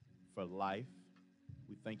you for life.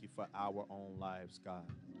 We thank you for our own lives, God.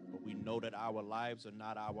 But we know that our lives are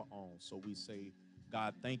not our own. So we say,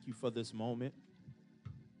 God, thank you for this moment.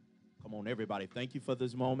 Come on, everybody. Thank you for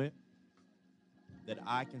this moment that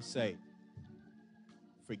I can say,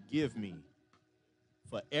 forgive me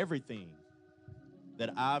for everything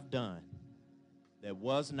that I've done that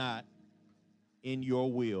was not in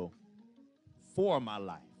your will for my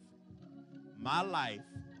life. My life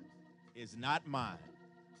is not mine.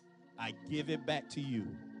 I give it back to you.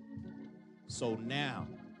 So now,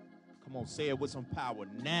 come on, say it with some power.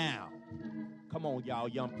 Now, come on, y'all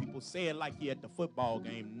young people, say it like you're at the football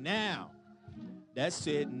game. Now, that's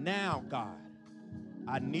it. Now, God,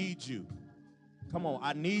 I need you. Come on,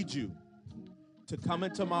 I need you to come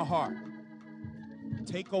into my heart.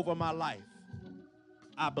 Take over my life.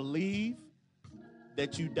 I believe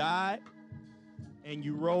that you died and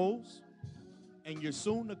you rose and you're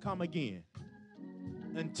soon to come again.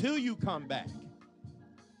 Until you come back,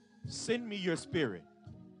 send me your spirit.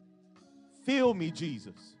 Fill me,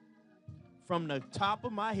 Jesus, from the top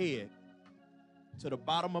of my head to the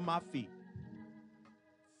bottom of my feet.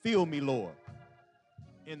 Fill me, Lord.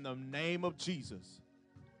 In the name of Jesus,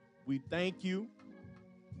 we thank you,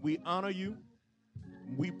 we honor you,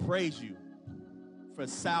 we praise you for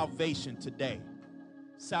salvation today.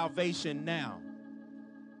 Salvation now.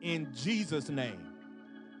 In Jesus' name.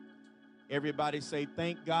 Everybody say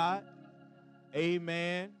thank God.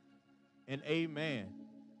 Amen and amen.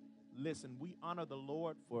 Listen, we honor the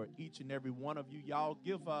Lord for each and every one of you. Y'all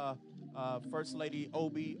give First Lady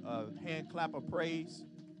Obi a hand clap of praise.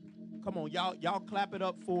 Come on, y'all clap it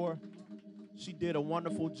up for her. She did a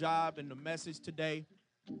wonderful job in the message today.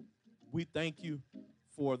 We thank you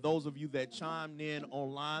for those of you that chimed in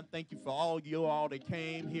online. Thank you for all that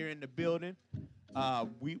came here in the building.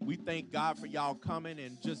 We thank God for y'all coming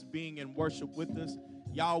and just being in worship with us.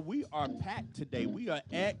 Y'all, we are packed today. We are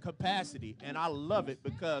at capacity, and I love it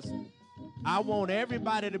because I want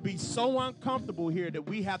everybody to be so uncomfortable here that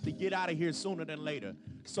we have to get out of here sooner than later.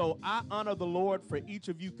 So I honor the Lord for each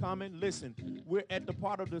of you coming. Listen, we're at the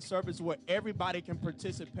part of the service where everybody can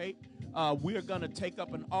participate. We are going to take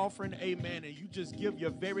up an offering, amen, and you just give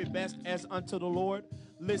your very best as unto the Lord.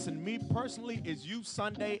 Listen, me personally, it's Youth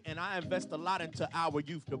Sunday, and I invest a lot into our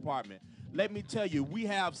youth department. Let me tell you, we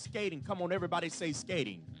have skating. Come on, everybody say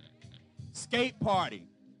skating. Skate party.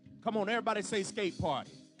 Come on, everybody say skate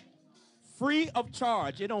party. Free of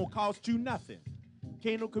charge. It don't cost you nothing.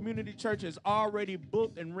 Kingdom Community Church has already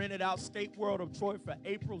booked and rented out Skate World of Troy for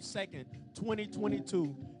April 2nd,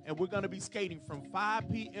 2022. And we're going to be skating from 5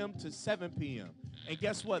 p.m. to 7 p.m. And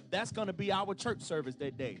guess what? That's going to be our church service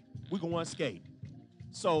that day. We're going to skate.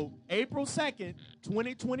 So April 2nd,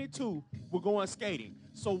 2022, we're going skating.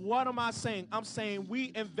 So what am I saying? I'm saying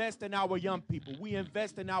we invest in our young people. We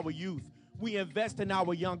invest in our youth. We invest in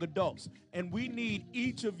our young adults. And we need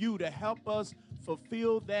each of you to help us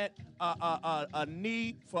fulfill that a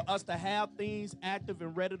need for us to have things active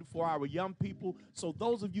and ready for our young people. So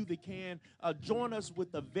those of you that can, join us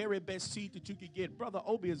with the very best seed that you can get. Brother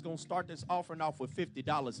Obi is going to start this offering off with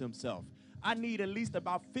 $50 himself. I need at least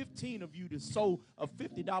about 15 of you to sow a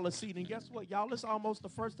 $50 seed. And guess what, y'all? It's almost the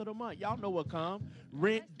first of the month. Y'all know what come.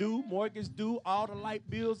 Rent due, mortgage due, all the light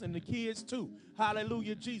bills, and the kids too.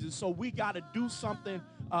 Hallelujah, Jesus. So we got to do something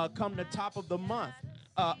come the top of the month.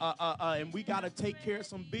 And we got to take care of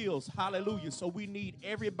some bills. Hallelujah. So we need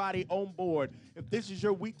everybody on board. If this is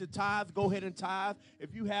your week to tithe, go ahead and tithe.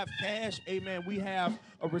 If you have cash, amen, we have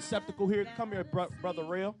a receptacle here. Come here, Brother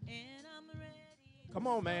Rail. Come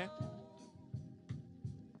on, man.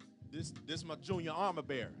 This is my junior armor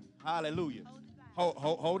bearer. Hallelujah.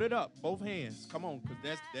 Hold it up, both hands. Come on,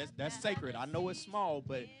 because that's sacred. I know it's small,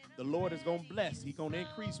 but the Lord is going to bless. He's going to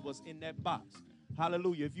increase what's in that box.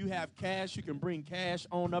 Hallelujah. If you have cash, you can bring cash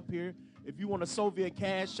on up here. If you want to sow via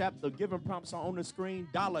Cash App, the giving prompts are on the screen.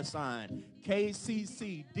 $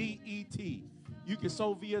 KCC DET. You can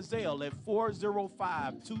sow via Zelle at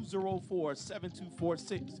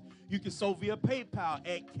 405-204-7246. You can sow via PayPal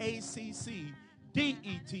at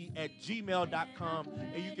kccdet@gmail.com,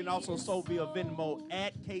 and you can also sow via Venmo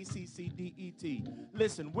at KCCDET.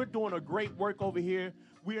 Listen, we're doing a great work over here.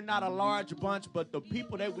 We're not a large bunch, but the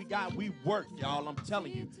people that we got, we work, y'all. I'm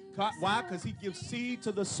telling you. Why? Because he gives seed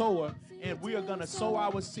to the sower, and we are going to sow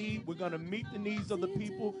our seed. We're going to meet the needs of the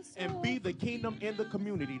people and be the kingdom in the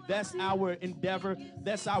community. That's our endeavor.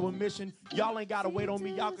 That's our mission. Y'all ain't got to wait on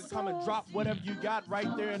me. Y'all can come and drop whatever you got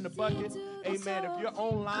right there in the bucket. Amen. If you're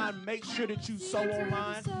online, make sure that you sow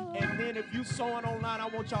online. And then if you sowing online, I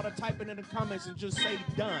want y'all to type it in the comments and just say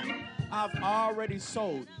done. I've already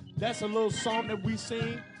sowed. That's a little song that we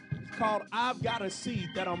sing. It's called I've Got a Seed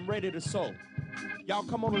That I'm Ready to Sow. Y'all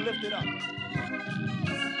come on and lift it up.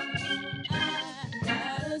 I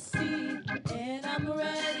got a seed and I'm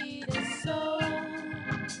ready to sow.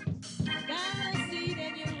 Got a seed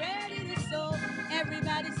and you're ready to sow.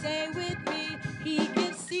 Everybody say with me, he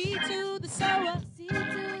gives seed to the sower. Seed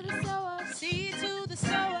to the sower. Seed to the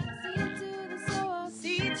sower.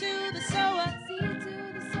 Seed to the sower. Seed to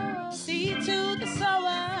the sower. Seed to the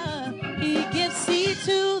sower. He gives seed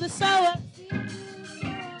to the sower.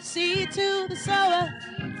 Seed to the sower.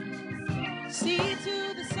 Seed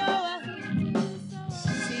to the sower.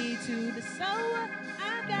 Seed to the sower.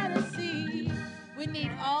 I got a seed. We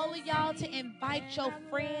need all of y'all to invite your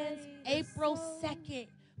friends April 2nd.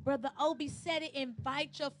 Brother Obi said it,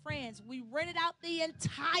 invite your friends. We rented out the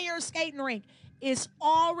entire skating rink. It's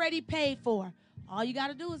already paid for. All you got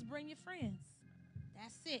to do is bring your friends.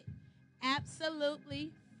 That's it.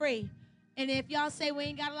 Absolutely free. And if y'all say we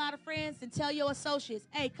ain't got a lot of friends, then tell your associates,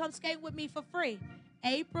 hey, come skate with me for free.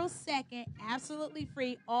 April 2nd, absolutely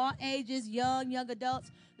free, all ages, young adults.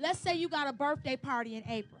 Let's say you got a birthday party in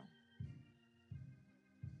April.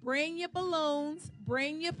 Bring your balloons,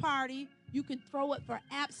 bring your party. You can throw it for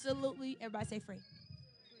absolutely, everybody say free.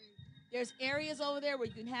 There's areas over there where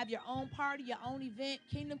you can have your own party, your own event.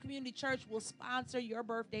 Kingdom Community Church will sponsor your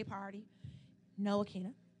birthday party. No,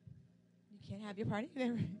 Akina, you can't have your party.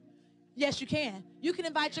 Yes, you can. You can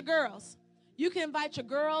invite your girls. You can invite your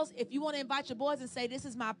girls. If you want to invite your boys and say, this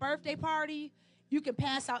is my birthday party, You can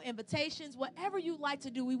pass out invitations, whatever you like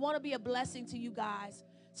to do. We want to be a blessing to you guys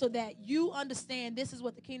so that you understand this is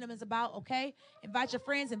what the kingdom is about, okay? Invite your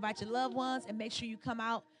friends, invite your loved ones, and make sure you come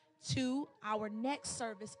out to our next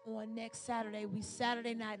service on next Saturday. We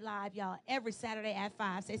Saturday Night Live, y'all, every Saturday at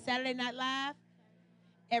 5. Say Saturday Night Live,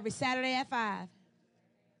 every Saturday at 5. All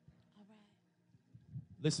right.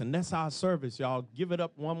 Listen, that's our service, y'all. Give it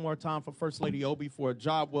up one more time for First Lady Obi for a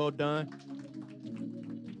job well done.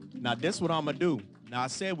 Now, this is what I'm going to do. Now, I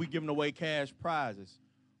said we giving away cash prizes.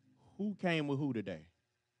 Who came with who today?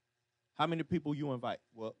 How many people you invite?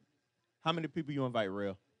 Well, how many people you invite,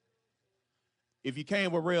 Real? If you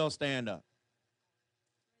came with Real, stand up.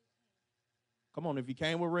 Come on, if you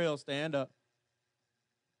came with Real, stand up.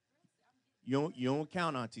 You don't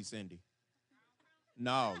count, Auntie Cindy.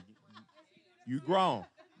 No, you grown.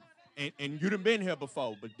 And you done been here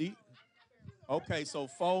before, but okay, so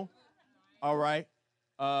 4. All right.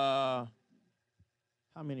 How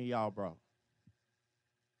many of y'all brought?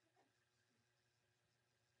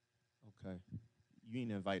 Okay. You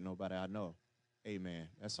ain't invite nobody I know. Amen.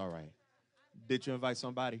 That's all right. Did you invite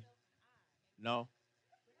somebody? No?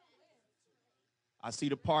 I see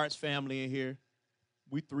the Parts family in here.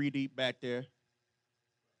 We 3 deep back there.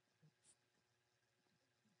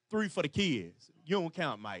 3 for the kids. You don't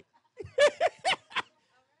count, Mike.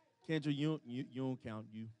 Kendra, you don't count.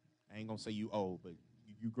 I ain't going to say you old, but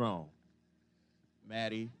you grown.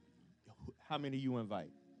 Maddie, how many you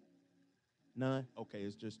invite? None? Okay,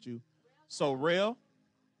 it's just you. So, Real,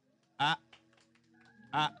 I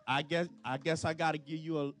guess I got to give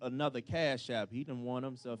you another cash app. He done won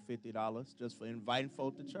himself $50 just for inviting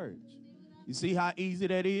folk to church. You see how easy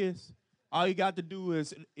that is? All you got to do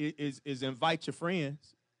is invite your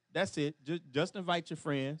friends. That's it. Just invite your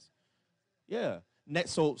friends. Yeah.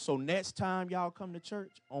 So next time y'all come to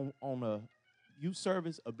church on a youth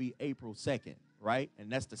service will be April 2nd, right?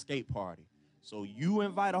 And that's the skate party. So you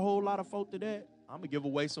invite a whole lot of folk to that. I'm going to give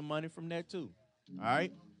away some money from that too. All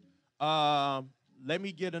right? Let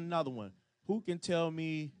me get another one. Who can tell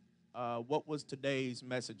me what was today's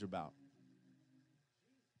message about?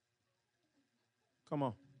 Come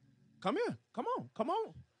on. Come here. Come on. Come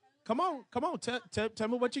on. Come on. Come on. Tell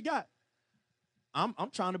me what you got. I'm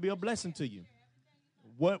trying to be a blessing to you.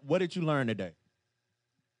 What did you learn today?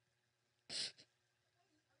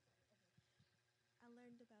 I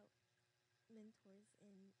learned about mentors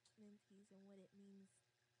and mentees and what it means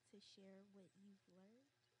to share what you've learned.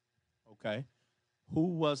 Okay.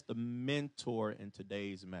 Who was the mentor in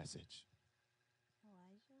today's message?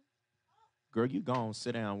 Elijah. Girl, you gone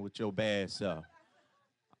sit down with your bad self.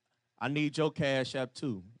 I need your cash app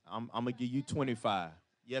too. I'm going to give you 25.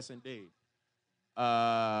 Yes, indeed.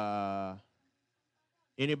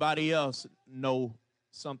 Anybody else know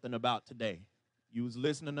something about today? You was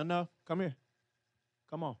listening enough? Come here.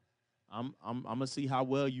 Come on. I'm gonna see how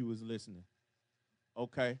well you was listening.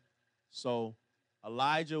 Okay. So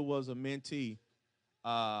Elijah was a mentee.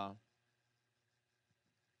 I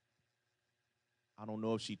don't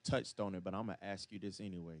know if she touched on it, but I'm gonna ask you this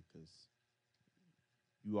anyway, because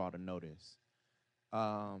you ought to know this.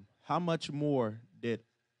 How much more did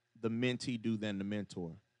the mentee do than the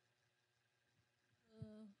mentor?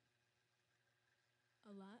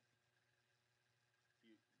 A lot.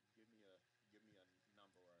 Give me a number.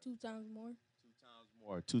 2 times more. 2 times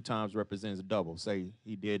more. 2 times represents double. Say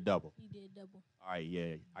he did double. He did double. All right,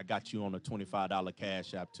 yeah. I got you on a $25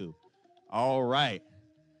 cash app too. All right.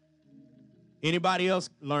 Anybody else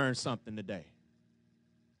learn something today?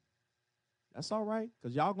 That's all right,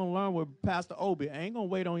 because y'all going to learn with Pastor Obi. I ain't going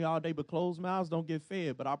to wait on y'all day, but closed mouths don't get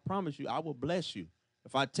fed. But I promise you, I will bless you.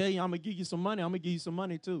 If I tell you I'm going to give you some money, I'm going to give you some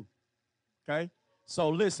money too. Okay? So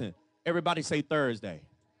listen, everybody say Thursday.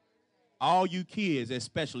 All you kids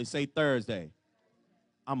especially say Thursday.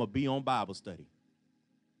 I'm going to be on Bible study.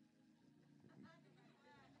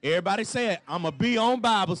 Everybody say it. I'm going to be on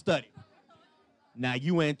Bible study. Now,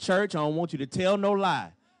 you in church. I don't want you to tell no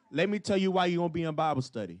lie. Let me tell you why you're going to be in Bible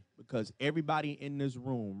study. Because everybody in this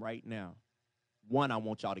room right now, one, I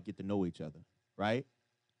want y'all to get to know each other, right?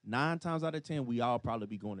 9 times out of 10, we all probably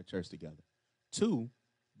be going to church together. 2,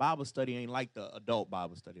 Bible study ain't like the adult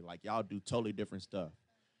Bible study. Like, y'all do totally different stuff.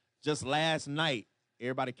 Just last night,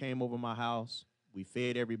 everybody came over my house. We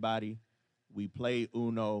fed everybody. We played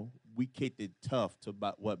Uno. We kicked it tough to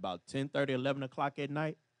about 10:30, 11 o'clock at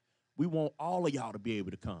night. We want all of y'all to be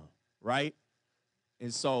able to come, right?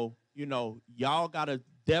 And so, y'all got to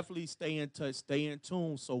definitely stay in touch, stay in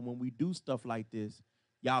tune, so when we do stuff like this,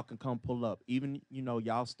 y'all can come pull up. Even,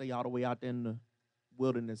 y'all stay all the way out there in the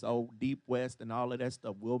wilderness, old deep west and all of that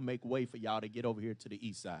stuff. We'll make way for y'all to get over here to the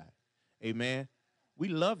east side. Amen. We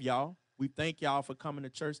love y'all. We thank y'all for coming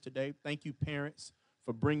to church today. Thank you, parents,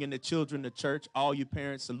 for bringing the children to church. All you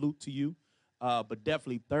parents, salute to you. But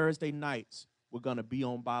definitely Thursday nights, we're going to be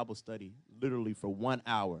on Bible study literally for 1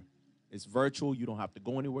 hour. It's virtual. You don't have to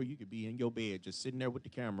go anywhere. You could be in your bed just sitting there with the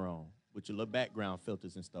camera on with your little background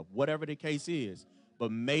filters and stuff, whatever the case is.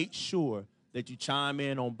 But make sure that you chime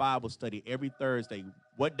in on Bible study every Thursday.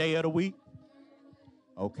 What day of the week?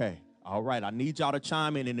 Okay. All right. I need y'all to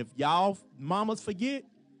chime in. And if y'all mamas forget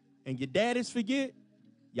and your daddies forget,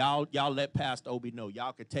 y'all let Pastor Obi know.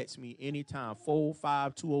 Y'all can text me anytime,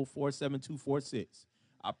 452047246.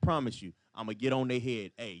 I promise you, I'm going to get on their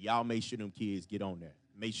head. Hey, y'all make sure them kids get on there.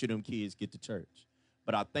 Make sure them kids get to church.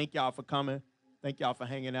 But I thank y'all for coming. Thank y'all for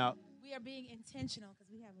hanging out. We are being intentional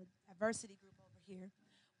because we have a diversity group over here.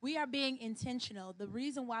 We are being intentional. The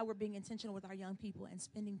reason why we're being intentional with our young people and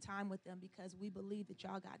spending time with them because we believe that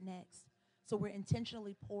y'all got next. So we're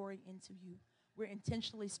intentionally pouring into you. We're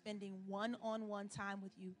intentionally spending one-on-one time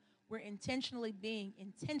with you. We're intentionally being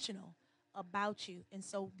intentional about you. And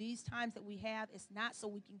so these times that we have, it's not so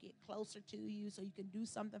we can get closer to you, so you can do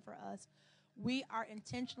something for us. We are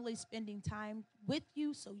intentionally spending time with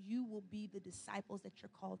you so you will be the disciples that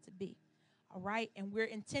you're called to be. All right? And we're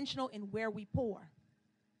intentional in where we pour.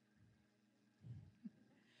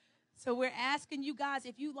 So we're asking you guys,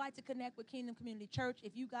 if you'd like to connect with Kingdom Community Church,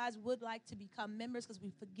 if you guys would like to become members, because we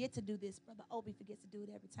forget to do this. Brother Obi forgets to do it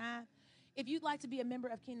every time. If you'd like to be a member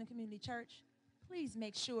of Kingdom Community Church, please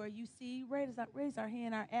make sure you see, raise our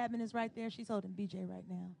hand. Our admin is right there. She's holding BJ right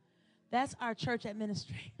now. That's our church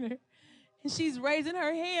administrator. And she's raising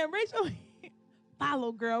her hand. Raise your hand.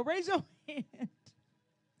 Follow, girl. Raise your hand.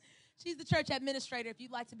 She's the church administrator. If you'd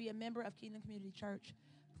like to be a member of Kingdom Community Church,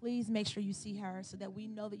 please make sure you see her so that we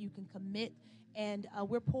know that you can commit. And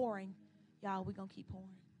we're pouring. Y'all, we're going to keep pouring.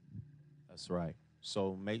 That's right.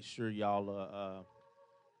 So make sure y'all are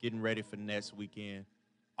getting ready for next weekend.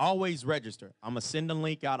 Always register. I'm going to send the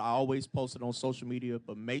link out. I always post it on social media.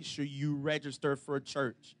 But make sure you register for a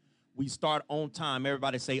church. We start on time.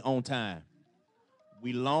 Everybody say on time.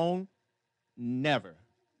 We long? Never.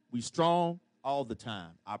 We strong? All the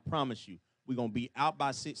time. I promise you. We're going to be out by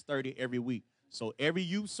 6:30 every week. So every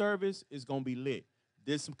youth service is going to be lit.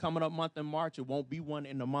 This coming up month in March, it won't be one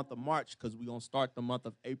in the month of March because we're going to start the month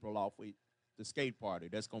of April off with the skate party.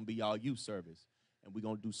 That's going to be our youth service. And we're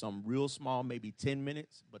going to do something real small, maybe 10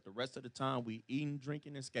 minutes. But the rest of the time, we eating,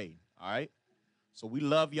 drinking, and skating. All right? So we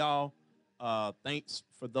love y'all. Thanks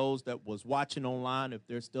for those that was watching online. If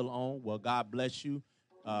they're still on, well, God bless you.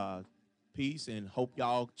 Peace, and hope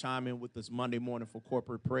y'all chime in with us Monday morning for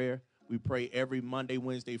corporate prayer. We pray every Monday,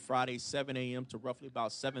 Wednesday, Friday, 7 a.m. to roughly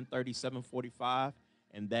about 7:30, 7:45,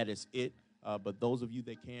 and that is it. But those of you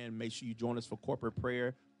that can, make sure you join us for corporate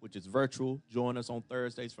prayer, which is virtual. Join us on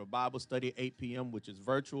Thursdays for Bible study, 8 p.m., which is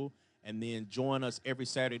virtual. And then join us every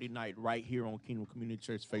Saturday night right here on Kingdom Community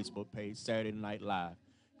Church Facebook page, Saturday Night Live.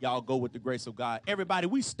 Y'all go with the grace of God. Everybody,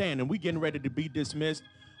 we standing. We getting ready to be dismissed.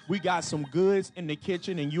 We got some goods in the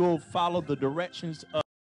kitchen, and you'll follow the directions of